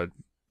help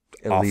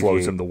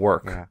offload some of the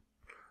work. Yeah.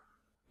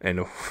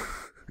 And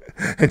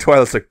and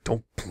Twilight's like,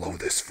 don't blow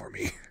this for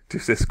me to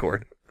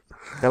Discord.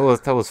 That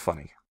was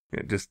funny.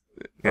 Yeah,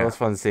 That was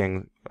fun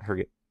seeing her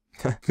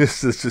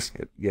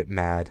get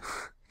mad.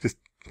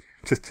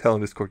 Just telling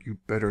Discord, you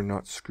better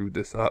not screw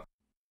this up.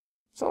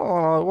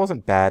 So it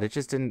wasn't bad. It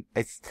just didn't.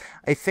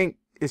 I think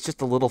it's just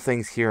the little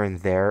things here and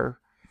there.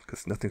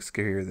 Because nothing's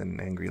scarier than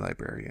an angry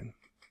librarian.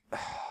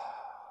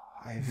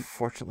 I've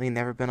fortunately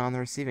never been on the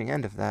receiving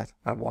end of that.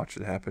 I've watched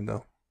it happen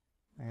though.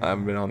 Yeah. I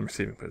haven't been on the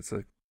receiving, but it's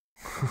like,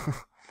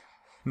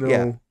 no.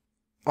 Yeah.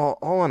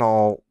 All in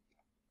all,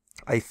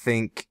 I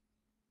think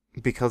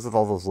because of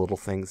all those little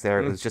things there,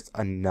 it was just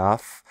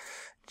enough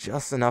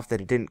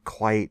that it didn't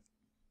quite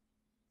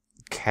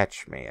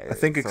catch me. I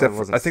think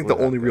the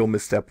only real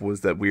misstep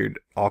was that weird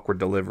awkward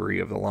delivery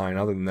of the line.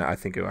 Other than that, I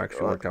think it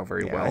actually worked out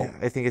very well.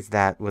 I think it's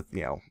that with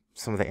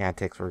some of the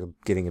antics were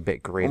getting a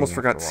bit grating. Almost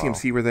forgot the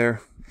CMC were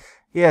there.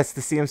 Yes,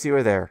 the CMC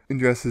were there in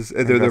dresses.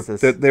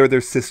 They were their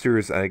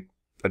sisters,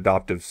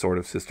 adoptive sort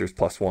of sisters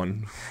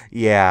 +1.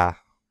 Yeah.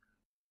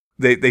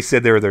 They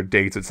said they were their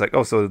dates. It's like,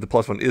 oh, so the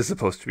 +1 is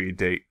supposed to be a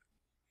date.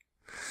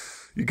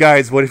 You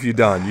guys, what have you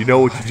done? You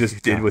know what you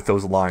just did with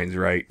those lines,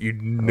 right? You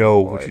know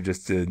what you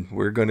just did.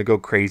 We're going to go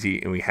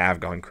crazy, and we have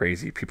gone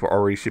crazy. People are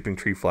already shipping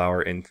Tree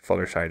Flower and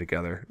Fluttershy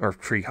together. Or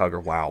Tree Hugger,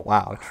 wow.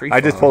 Tree Flower.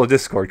 I just pulled a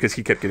Discord because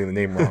he kept getting the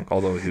name wrong,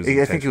 although he was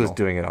I think he was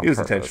doing it on purpose. He was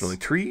intentionally.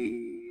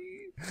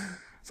 Tree...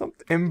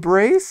 something.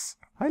 Embrace?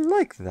 I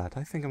like that.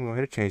 I think I'm going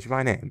to change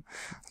my name.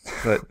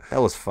 But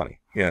that was funny.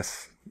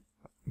 Yes.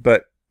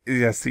 But,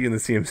 yeah, seeing the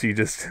CMC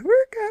just,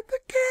 we're got the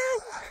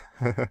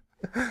kill.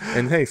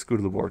 And hey,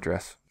 Scootaloo wore a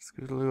dress.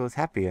 Scootaloo was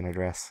happy in her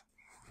dress.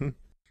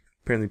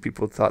 Apparently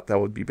people thought that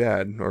would be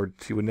bad, or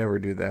she would never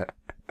do that.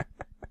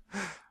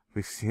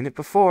 We've seen it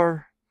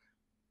before.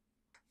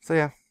 So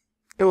yeah,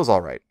 it was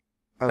alright.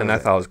 And I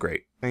thought it was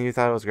great. And you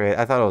thought it was great.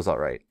 I thought it was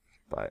alright.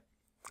 But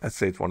I'd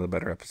say it's one of the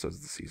better episodes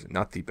of the season.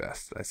 Not the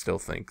best. I still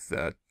think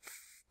that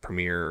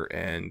Premiere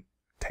and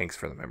Tanks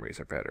for the Memories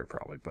are better,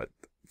 probably, but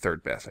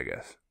third best, I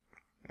guess.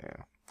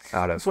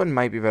 Yeah. This one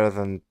might be better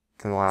than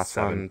the last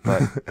 7. one,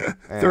 but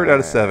third out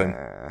of 7.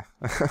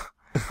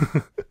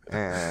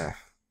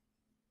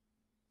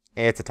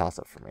 It's a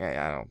toss-up for me.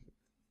 I don't.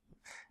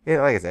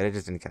 Yeah, like I said, it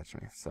just didn't catch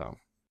me. So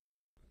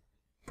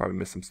probably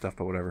missed some stuff,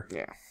 but whatever.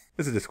 Yeah,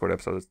 it's a Discord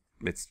episode.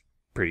 It's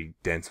pretty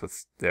dense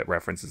with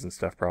references and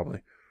stuff,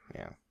 probably.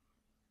 Yeah,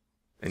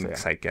 and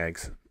sight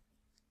gags.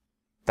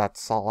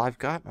 That's all I've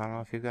got. I don't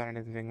know if you've got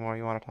anything more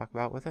you want to talk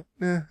about with it.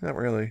 Not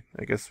really.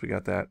 I guess we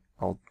got that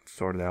all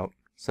sorted out.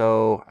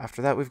 So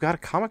after that, we've got a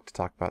comic to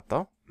talk about,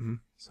 though. Mm-hmm.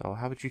 So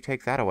how would you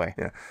take that away?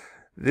 Yeah,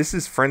 this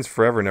is Friends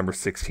Forever number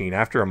 16.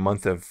 After a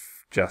month of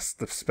just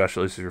the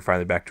special issues, we're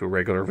finally back to a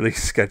regular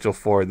release schedule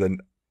for the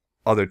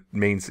other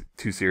main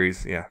 2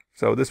 series. Yeah,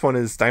 so this one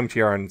is Diamond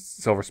Tiara and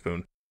Silver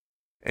Spoon,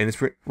 and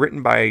it's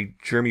written by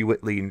Jeremy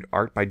Whitley and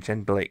art by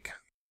Jen Blake.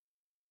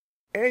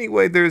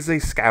 Anyway, there's a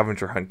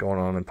scavenger hunt going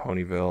on in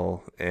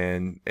Ponyville,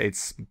 and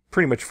it's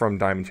pretty much from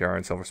Diamond Tiara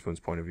and Silver Spoon's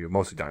point of view,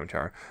 mostly Diamond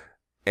Tiara.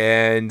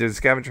 And there's a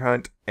scavenger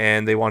hunt,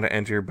 and they want to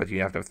enter, but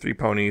you have to have 3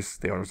 ponies.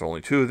 There's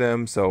only 2 of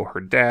them, so her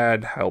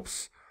dad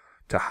helps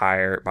by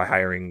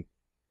hiring,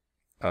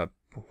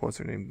 what's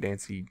her name?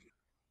 Prancy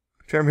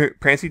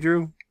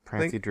Drew?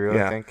 Prancy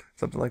Drew, I think.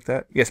 Something like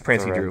that. Yes,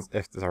 Prancy Drew.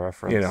 If there's a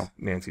reference.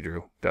 Nancy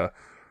Drew. Duh.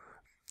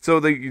 So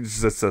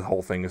that's the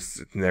whole thing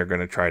is they're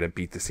going to try to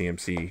beat the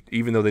CMC,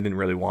 even though they didn't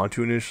really want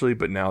to initially,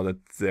 but now that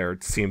they're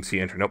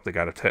CMC entering up, they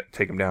got to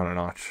take them down a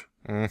notch,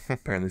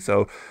 apparently.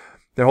 So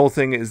their whole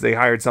thing is they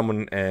hired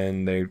someone,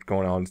 and they're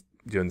going on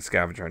doing the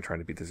scavenger and trying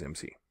to beat the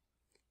CMC.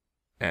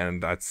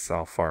 And that's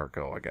how far it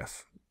go, I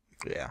guess.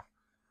 Yeah.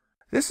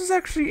 This is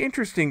actually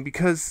interesting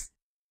because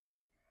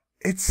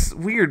it's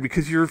weird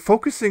because you're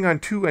focusing on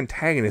 2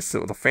 antagonists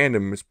that the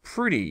fandom is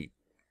pretty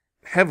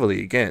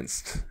heavily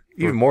against.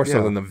 Even more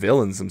so than the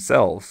villains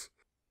themselves.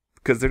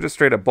 Because they're just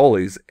straight up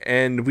bullies.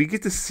 And we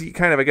get to see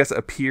kind of, I guess,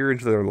 appear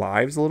into their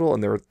lives a little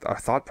and their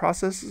thought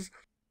processes.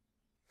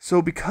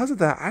 So because of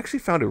that, I actually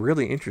found it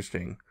really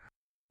interesting.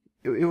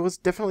 It was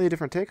definitely a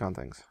different take on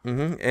things.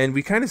 Mm-hmm. And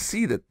we kind of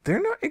see that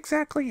they're not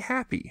exactly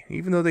happy.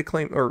 Even though they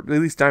claim, or at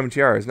least Diamond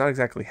Tiara is not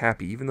exactly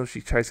happy. Even though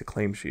she tries to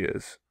claim she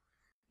is.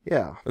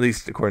 Yeah. At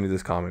least according to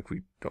this comic,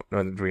 we don't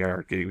know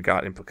that we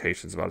got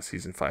implications about a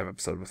season 5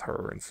 episode with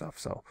her and stuff.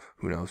 So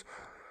who knows.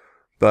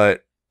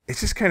 But it's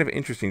just kind of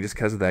interesting just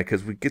because of that,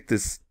 because we get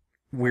this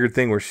weird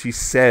thing where she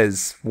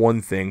says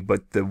one thing,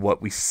 but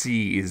what we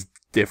see is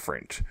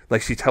different.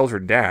 Like she tells her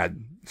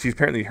dad,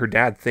 her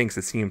dad thinks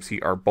the CMC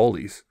are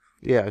bullies.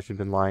 Yeah, she's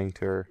been lying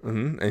to her.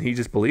 Mm-hmm. And he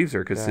just believes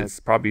her because it's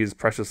probably his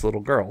precious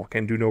little girl,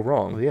 can do no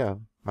wrong. Well, yeah,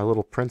 my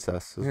little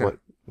princess is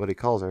what he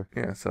calls her.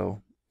 Yeah,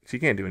 so she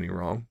can't do any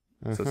wrong.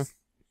 Mm-hmm.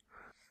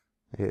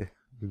 So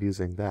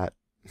abusing that.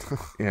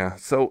 Yeah,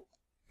 so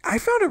I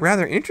found it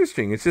rather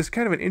interesting. It's just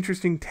kind of an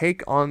interesting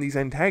take on these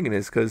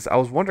antagonists because I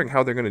was wondering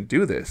how they're going to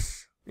do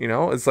this. You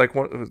know, it's like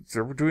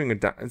they're doing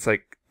it's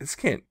like this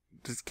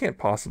can't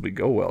possibly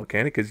go well,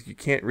 can it? Because you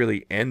can't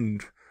really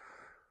end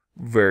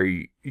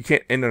you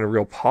can't end on a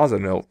real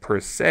positive note per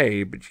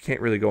se, but you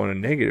can't really go on a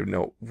negative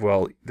note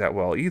that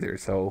well either.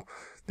 So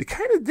they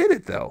kind of did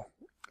it though.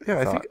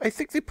 Yeah, I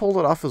think they pulled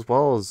it off as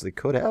well as they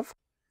could have.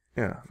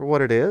 Yeah, for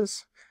what it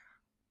is.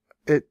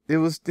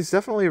 It's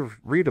definitely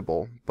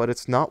readable, but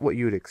it's not what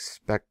you'd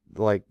expect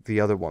like the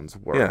other ones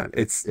were. Yeah,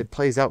 it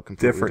plays out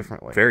completely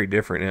differently. Very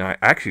different, and I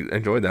actually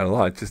enjoyed that a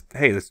lot. Just,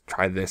 hey, let's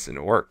try this, and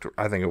it worked.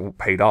 I think it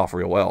paid off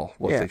real well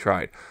once they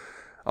tried.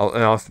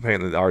 And also,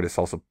 the artist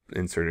also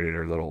inserted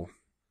her little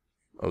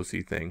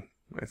OC thing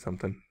or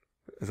something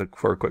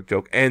for a quick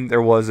joke, and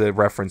there was a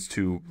reference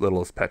to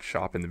Littlest Pet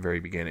Shop in the very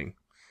beginning.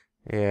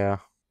 Yeah.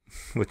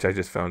 Which I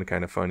just found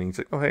kind of funny. It's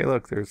like, oh, hey,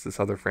 look, there's this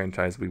other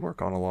franchise we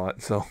work on a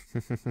lot. So,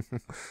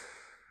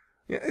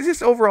 yeah, it's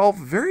just overall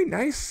very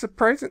nice,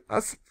 surprising.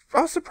 I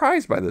was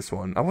surprised by this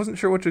one. I wasn't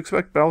sure what to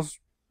expect, but I was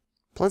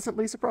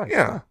pleasantly surprised.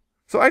 Yeah.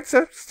 So I'd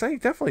say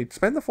definitely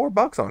spend the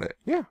 $4 on it.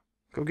 Yeah.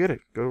 Go get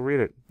it. Go read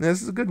it. Yeah,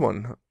 this is a good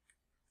one.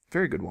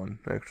 Very good one,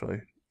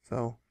 actually.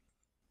 So,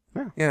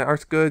 yeah,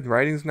 art's good.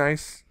 Writing's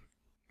nice.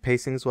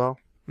 Pacing's well.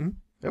 Mm-hmm.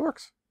 It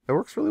works. It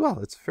works really well.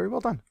 It's very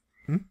well done.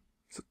 Mm-hmm.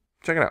 So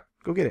check it out.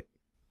 Go get it.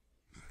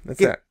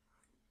 That's that.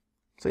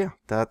 So yeah,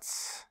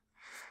 that's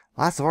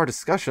last of our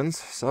discussions.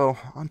 So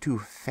on to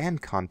fan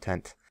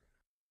content.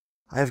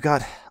 I've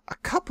got a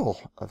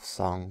couple of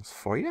songs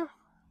for you.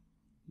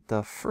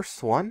 The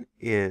first one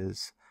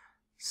is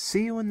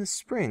See You in the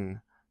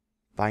Spring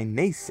by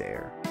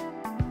Naysayer.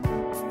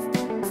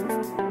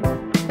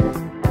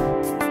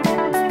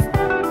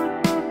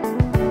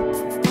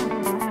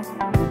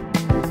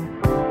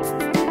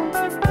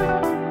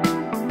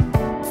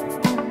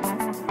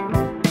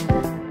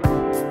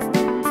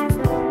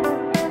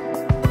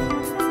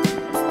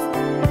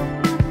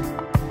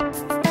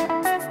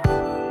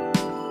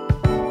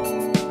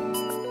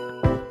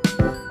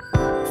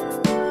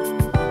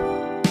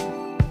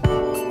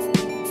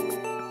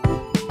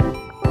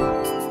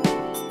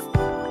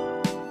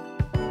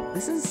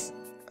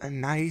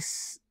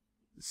 Nice,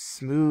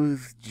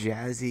 smooth,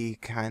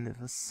 jazzy kind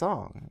of a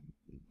song.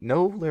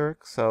 No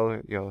lyrics,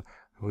 so,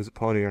 who's a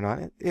pony or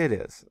not? It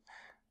is.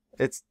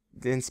 It's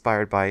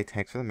inspired by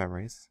Thanks for the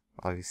Memories.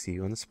 Obviously, See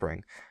You in the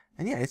Spring.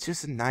 And yeah, it's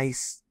just a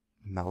nice,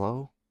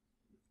 mellow,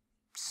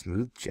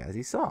 smooth,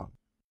 jazzy song.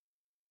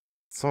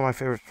 It's one of my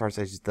favorite parts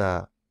is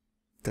the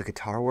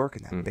guitar work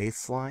and that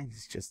bass line.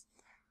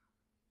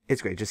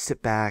 It's great. Just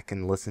sit back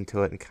and listen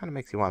to it and it kind of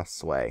makes you want to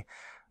sway.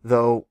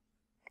 Though,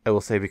 I will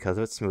say because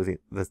of its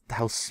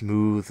how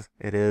smooth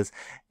it is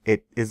a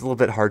little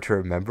bit hard to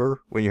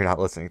remember when you're not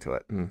listening to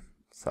it.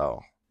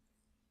 So,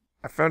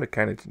 I found it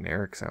kind of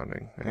generic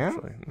sounding,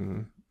 actually.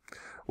 Yeah?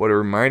 What it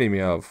reminded me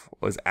of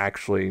was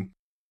actually,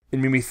 it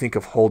made me think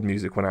of hold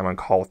music when I'm on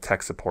call with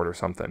tech support or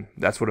something.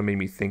 That's what it made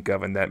me think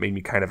of, and that made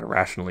me kind of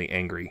irrationally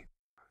angry.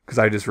 Because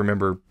I just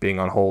remember being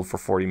on hold for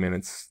 40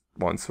 minutes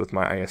once with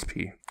my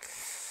ISP.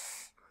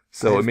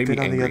 So it made me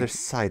angry. On the other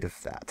side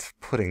of that,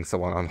 putting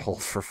someone on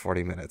hold for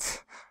 40 minutes.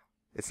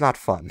 It's not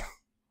fun.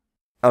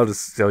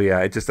 That's what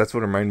it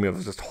reminded me of,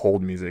 was just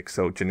hold music.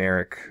 So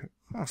generic,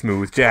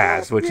 smooth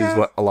jazz, which is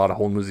what a lot of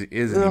hold music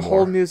is anymore.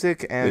 Hold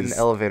music and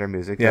elevator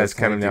music. Yeah, it's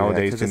kind of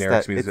nowadays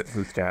generic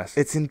smooth jazz.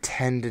 It's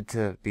intended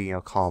to be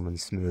calm and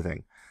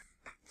smoothing.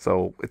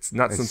 So it's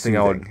not something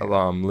I would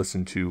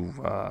listen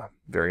to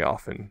very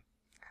often.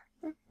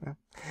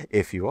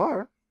 If you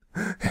are,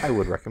 I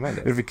would recommend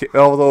it.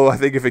 Although I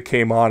think if it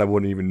came on, I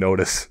wouldn't even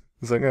notice.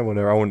 It's like,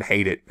 whatever, I wouldn't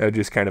hate it. I'd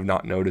just kind of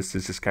not notice.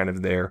 It's just kind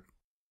of there.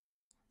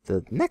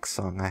 The next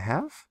song I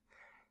have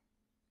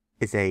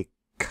is a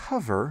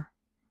cover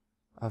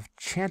of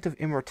Chant of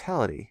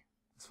Immortality.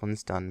 This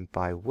one's done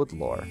by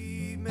Woodlore.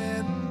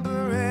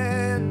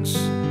 Remembrance,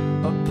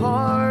 a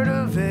part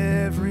of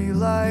every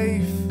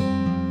life.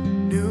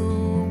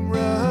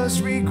 Numerous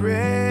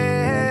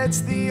regrets,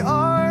 the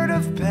art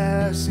of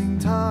passing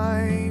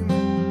time.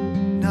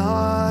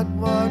 Not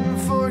one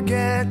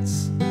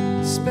forgets,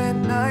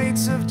 spent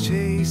nights of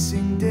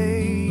chasing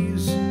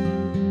days.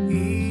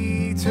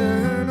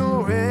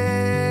 Eternal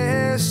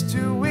rest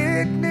to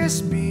witness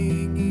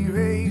being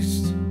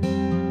erased.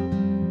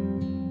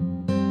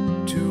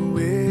 To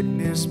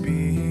witness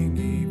being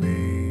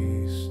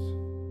erased.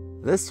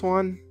 This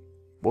one,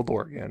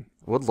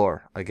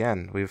 Woodlore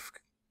again. We've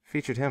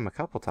featured him a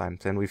couple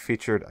times, and we've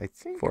featured, I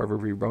think, Forever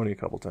Rebroni a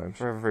couple times.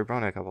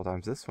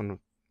 This one,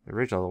 the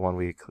original one,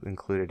 we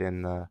included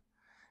in the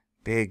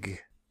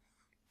big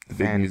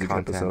music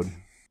content episode.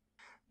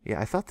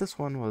 Yeah, I thought this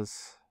one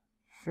was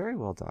very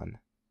well done.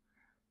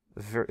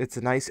 It's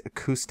a nice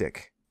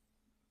acoustic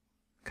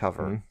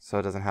cover, so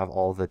it doesn't have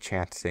all the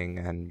chanting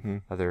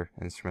and other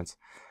instruments.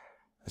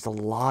 There's a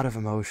lot of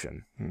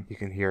emotion you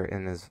can hear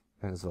in his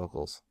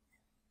vocals.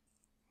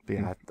 But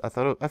yeah, I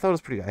thought it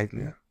was pretty good. I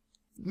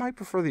might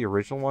prefer the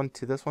original one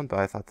to this one, but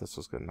I thought this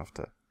was good enough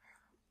to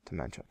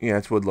mention. Yeah,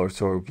 it's Woodlore,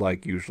 so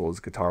like usual, his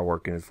guitar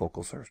work and his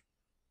vocals are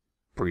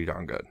pretty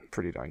darn good.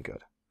 Pretty darn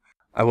good.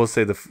 I will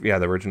say the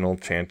original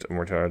Chant of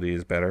Mortality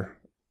is better,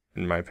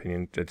 in my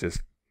opinion. It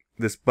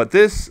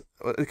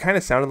kind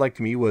of sounded like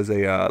to me was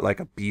a like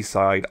a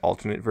B-side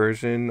alternate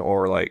version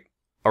or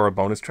a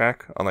bonus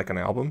track on like an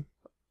album.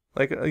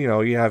 Like,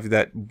 you have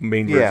that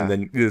main version,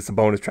 then it's a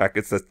bonus track.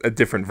 It's a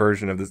different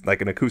version of this,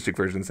 like an acoustic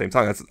version of the same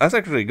song. That's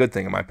actually a good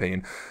thing in my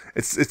opinion.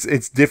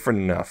 It's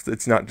different enough.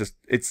 It's not just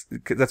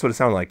that's what it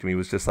sounded like to me.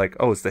 Was just like,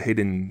 oh, it's the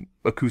hidden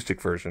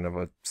acoustic version of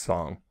a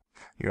song.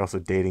 You're also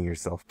dating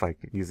yourself by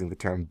using the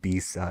term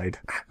B-side.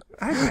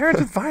 I have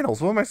parents with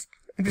vinyls. What am I?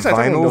 Besides,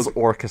 Vinyls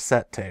or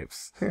cassette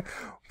tapes.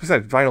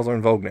 Besides, vinyls are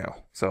in vogue now,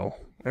 so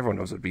everyone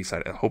knows what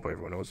B-side. I hope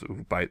everyone knows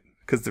who buy it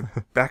because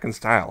they're back in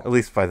style. At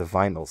least by the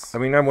vinyls. I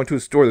mean, I went to a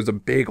store. There's a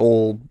big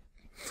old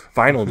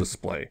vinyl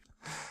display.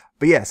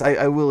 But yes,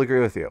 I will agree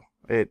with you.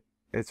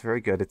 It's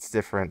very good. It's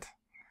different.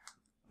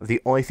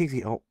 The only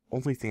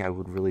thing I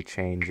would really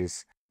change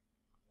is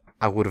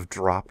I would have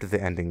dropped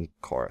the ending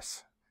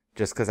chorus,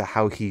 just because of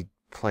how he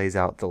plays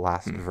out the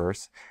last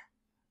verse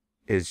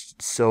is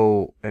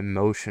so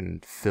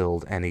emotion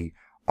filled, and he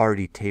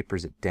already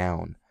tapers it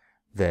down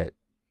that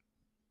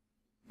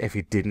if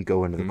he didn't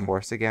go into the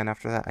chorus again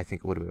after that, I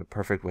think it would have been a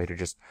perfect way to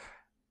just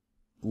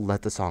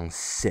let the song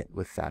sit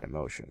with that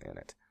emotion in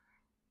it.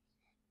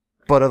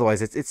 But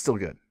otherwise, it's still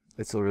good.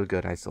 It's still really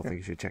good. I still think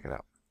you should check it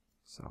out.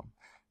 So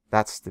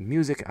that's the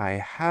music I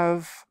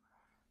have.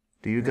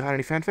 Do you got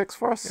any fanfics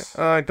for us?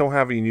 I don't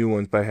have any new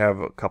ones, but I have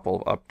a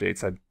couple of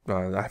updates. I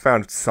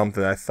found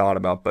something I thought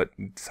about, but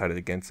decided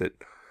against it.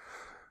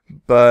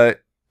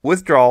 But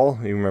Withdrawal,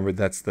 you remember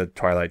that's the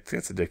Twilight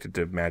gets addicted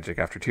to magic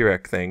after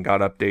T-Rex thing,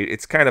 got update.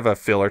 It's kind of a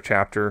filler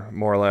chapter,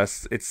 more or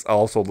less. It's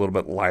also a little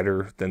bit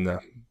lighter than the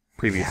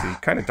previously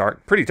kind of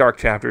dark, pretty dark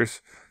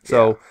chapters.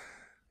 So,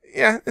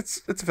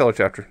 it's a filler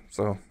chapter.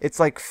 So it's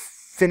like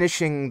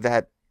finishing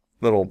that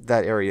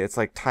area. It's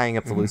like tying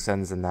up the loose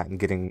ends in that and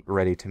getting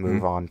ready to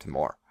move on to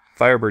more.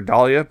 Firebird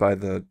Dahlia by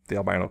the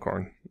Albino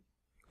Corn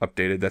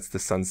updated. That's the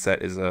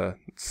Sunset is a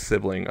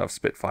sibling of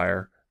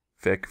Spitfire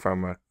fic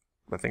from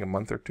I think a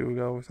month or two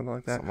ago or something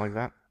like that. Something like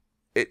that.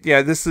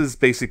 This is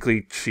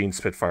basically she and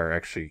Spitfire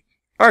actually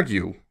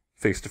argue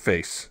face to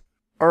face.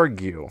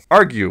 Argue,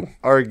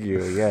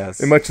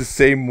 yes. In much the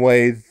same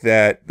way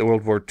that the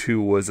World War II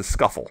was a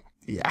scuffle.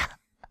 Yeah.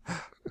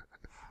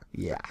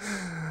 Yeah.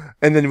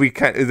 And then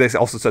this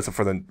also sets up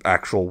for the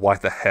actual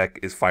what the heck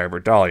is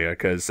Firebird Dahlia,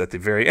 because at the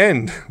very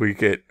end we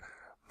get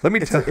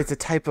it's a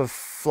type of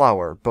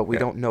flower, but we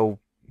don't know,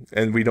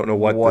 and we don't know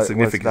what the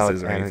significance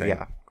is or anything.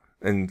 Yeah.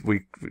 And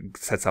we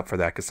sets up for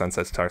that because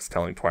Sunset starts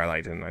telling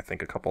Twilight and I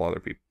think a couple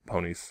other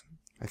ponies.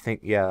 I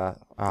think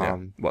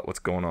what's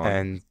going on?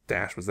 And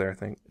Dash was there, I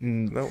think.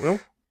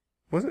 No,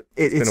 was it?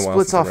 It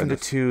splits off into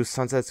two.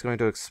 Sunset's going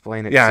to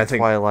explain it to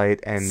Twilight,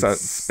 and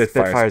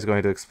Spitfire's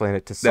going to explain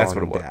it to Sun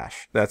and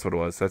Dash. That's what it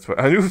was. That's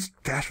what I knew.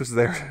 Dash was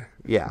there.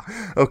 Yeah.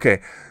 Okay,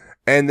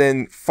 and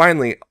then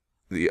finally,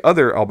 the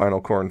other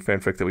Albino Corn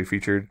fanfic that we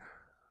featured,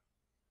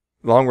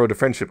 Long Road to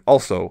Friendship,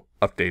 also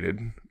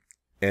updated.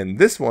 And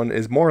this one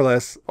is more or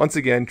less, once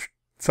again,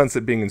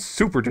 Sunset being in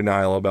super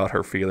denial about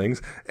her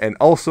feelings and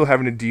also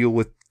having to deal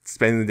with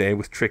spending the day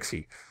with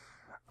Trixie.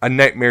 A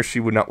nightmare she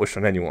would not wish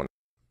on anyone.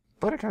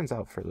 But it turns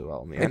out fairly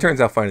well in the end. It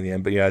turns out fine in the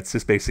end, but yeah, it's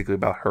just basically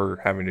about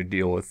her having to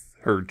deal with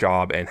her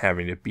job and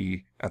having to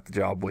be at the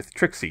job with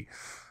Trixie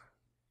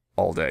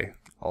all day.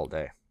 All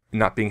day.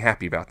 Not being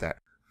happy about that.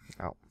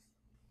 Oh.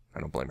 I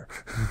don't blame her.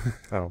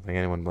 I don't think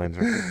anyone blames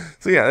her.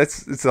 So yeah,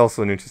 it's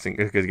also an interesting,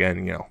 because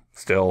again,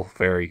 still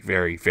very,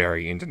 very,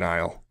 very in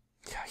denial.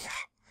 Yeah.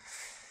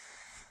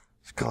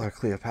 Just call her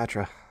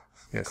Cleopatra.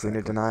 Yes, Queen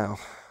of denial.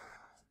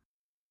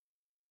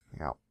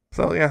 Yeah.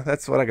 So yeah,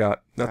 that's what I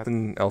got.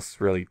 Nothing else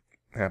really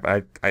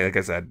happened. I like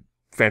I said,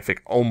 fanfic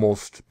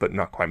almost, but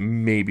not quite.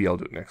 Maybe I'll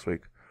do it next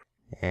week.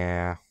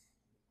 Yeah.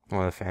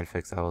 One of the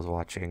fanfics I was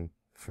watching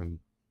from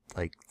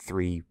like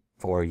 3-4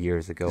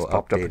 years ago just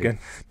popped up again.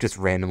 Just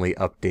randomly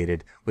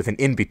updated with an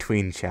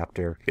in-between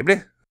chapter.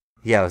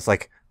 Yeah, it was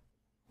like,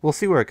 we'll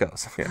see where it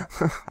goes. Yeah.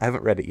 I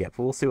haven't read it yet,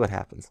 but we'll see what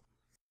happens.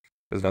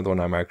 There's another one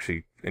I'm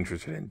actually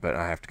interested in, but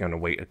I have to kind of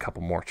wait a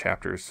couple more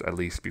chapters at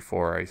least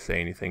before I say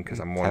anything, because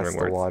I'm wondering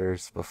where the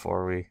waters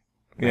before we...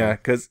 Yeah,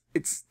 because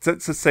it's to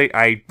say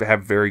I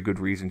have very good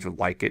reason to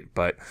like it,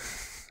 but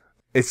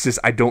it's just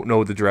I don't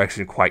know the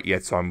direction quite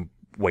yet, so I'm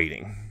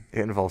waiting.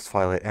 It involves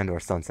Twilight and or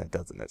Sunset,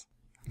 doesn't it?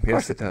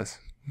 Yes, it does.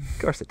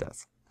 Of course it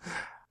does.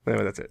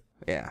 Anyway, that's it.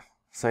 Yeah.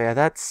 So yeah,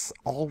 that's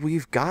all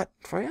we've got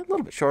for you. A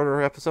little bit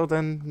shorter episode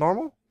than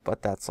normal,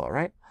 but that's all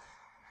right.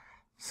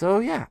 So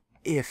yeah,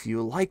 if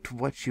you liked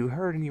what you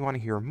heard and you want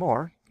to hear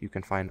more, you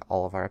can find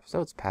all of our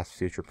episodes, past,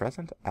 future,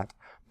 present, at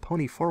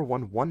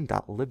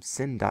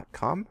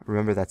pony411.libsyn.com.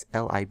 Remember, that's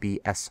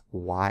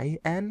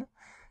LIBSYN.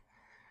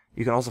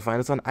 You can also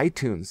find us on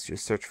iTunes.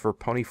 Just search for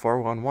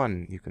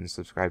Pony411. You can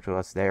subscribe to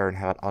us there and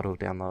have it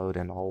auto-download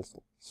and all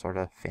sort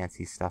of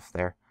fancy stuff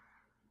there.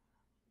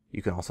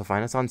 You can also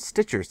find us on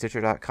Stitcher,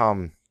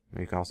 Stitcher.com.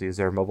 You can also use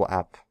their mobile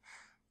app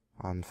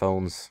on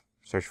phones.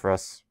 Search for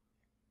us.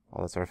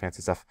 All that sort of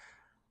fancy stuff.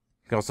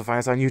 You can also find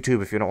us on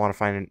YouTube if you don't want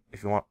to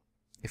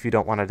if you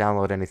don't want to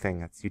download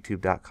anything. That's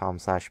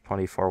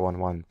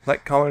youtube.com/pony411.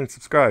 Like, comment, and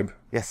subscribe.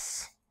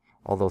 Yes,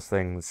 all those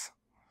things.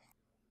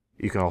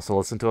 You can also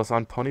listen to us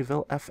on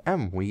Ponyville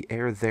FM. We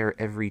air there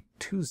every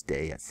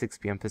Tuesday at 6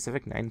 p.m.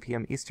 Pacific, 9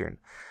 p.m. Eastern.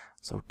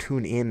 So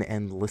tune in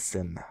and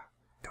listen.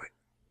 Do it.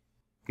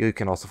 You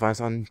can also find us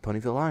on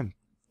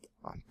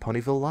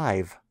Ponyville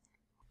Live.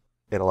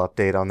 It'll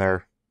update on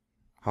their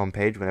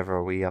homepage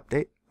whenever we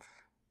update.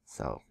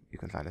 So you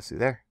can find us through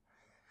there.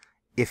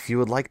 If you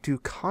would like to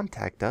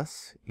contact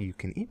us, you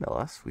can email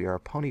us. We are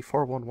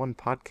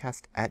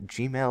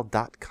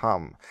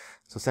pony411podcast@gmail.com.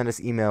 So send us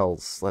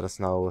emails. Let us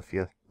know if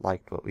you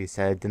liked what we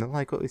said, didn't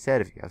like what we said,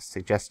 if you have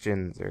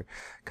suggestions or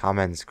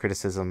comments,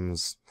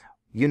 criticisms,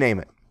 you name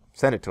it.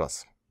 Send it to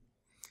us.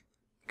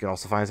 You can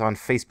also find us on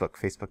Facebook,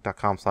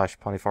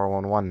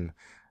 facebook.com/pony411.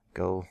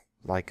 Go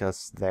like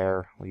us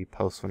there. We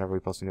post whenever we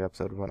post a new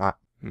episode and whatnot.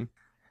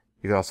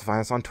 You can also find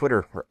us on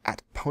Twitter. We're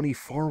at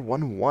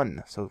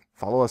Pony411. So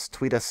follow us,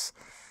 tweet us,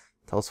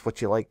 tell us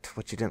what you liked,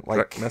 what you didn't like.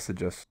 Direct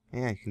message us.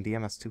 Yeah, you can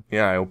DM us too.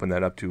 Yeah, I opened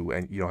that up too,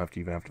 and you don't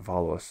even have to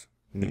follow us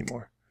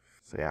anymore.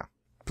 So yeah.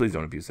 Please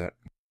don't abuse that.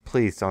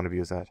 Please don't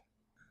abuse that.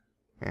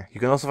 Yeah. You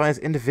can also find us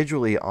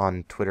individually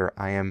on Twitter.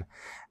 I am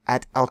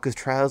at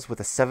Alcatraz with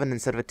a 7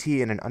 instead of a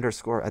T and an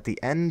underscore at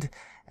the end.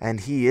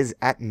 And he is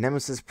at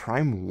Nemesis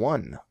Prime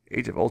 1.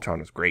 Age of Ultron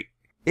was great.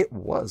 It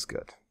was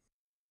good.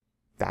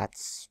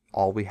 That's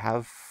all we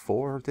have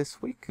for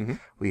this week.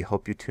 We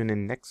hope you tune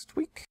in next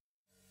week.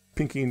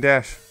 Pinky and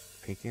Dash.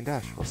 Pinky and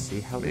Dash. We'll see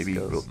how Maybe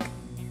this goes.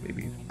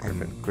 Maybe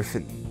Griffin. And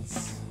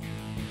Griffins.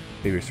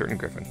 Maybe a certain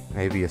Griffin.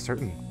 Maybe a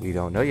certain. We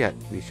don't know yet.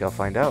 We shall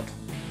find out.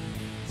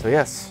 So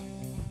yes,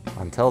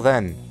 until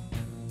then,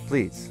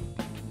 please,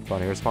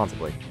 pony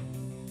responsibly.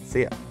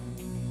 See ya.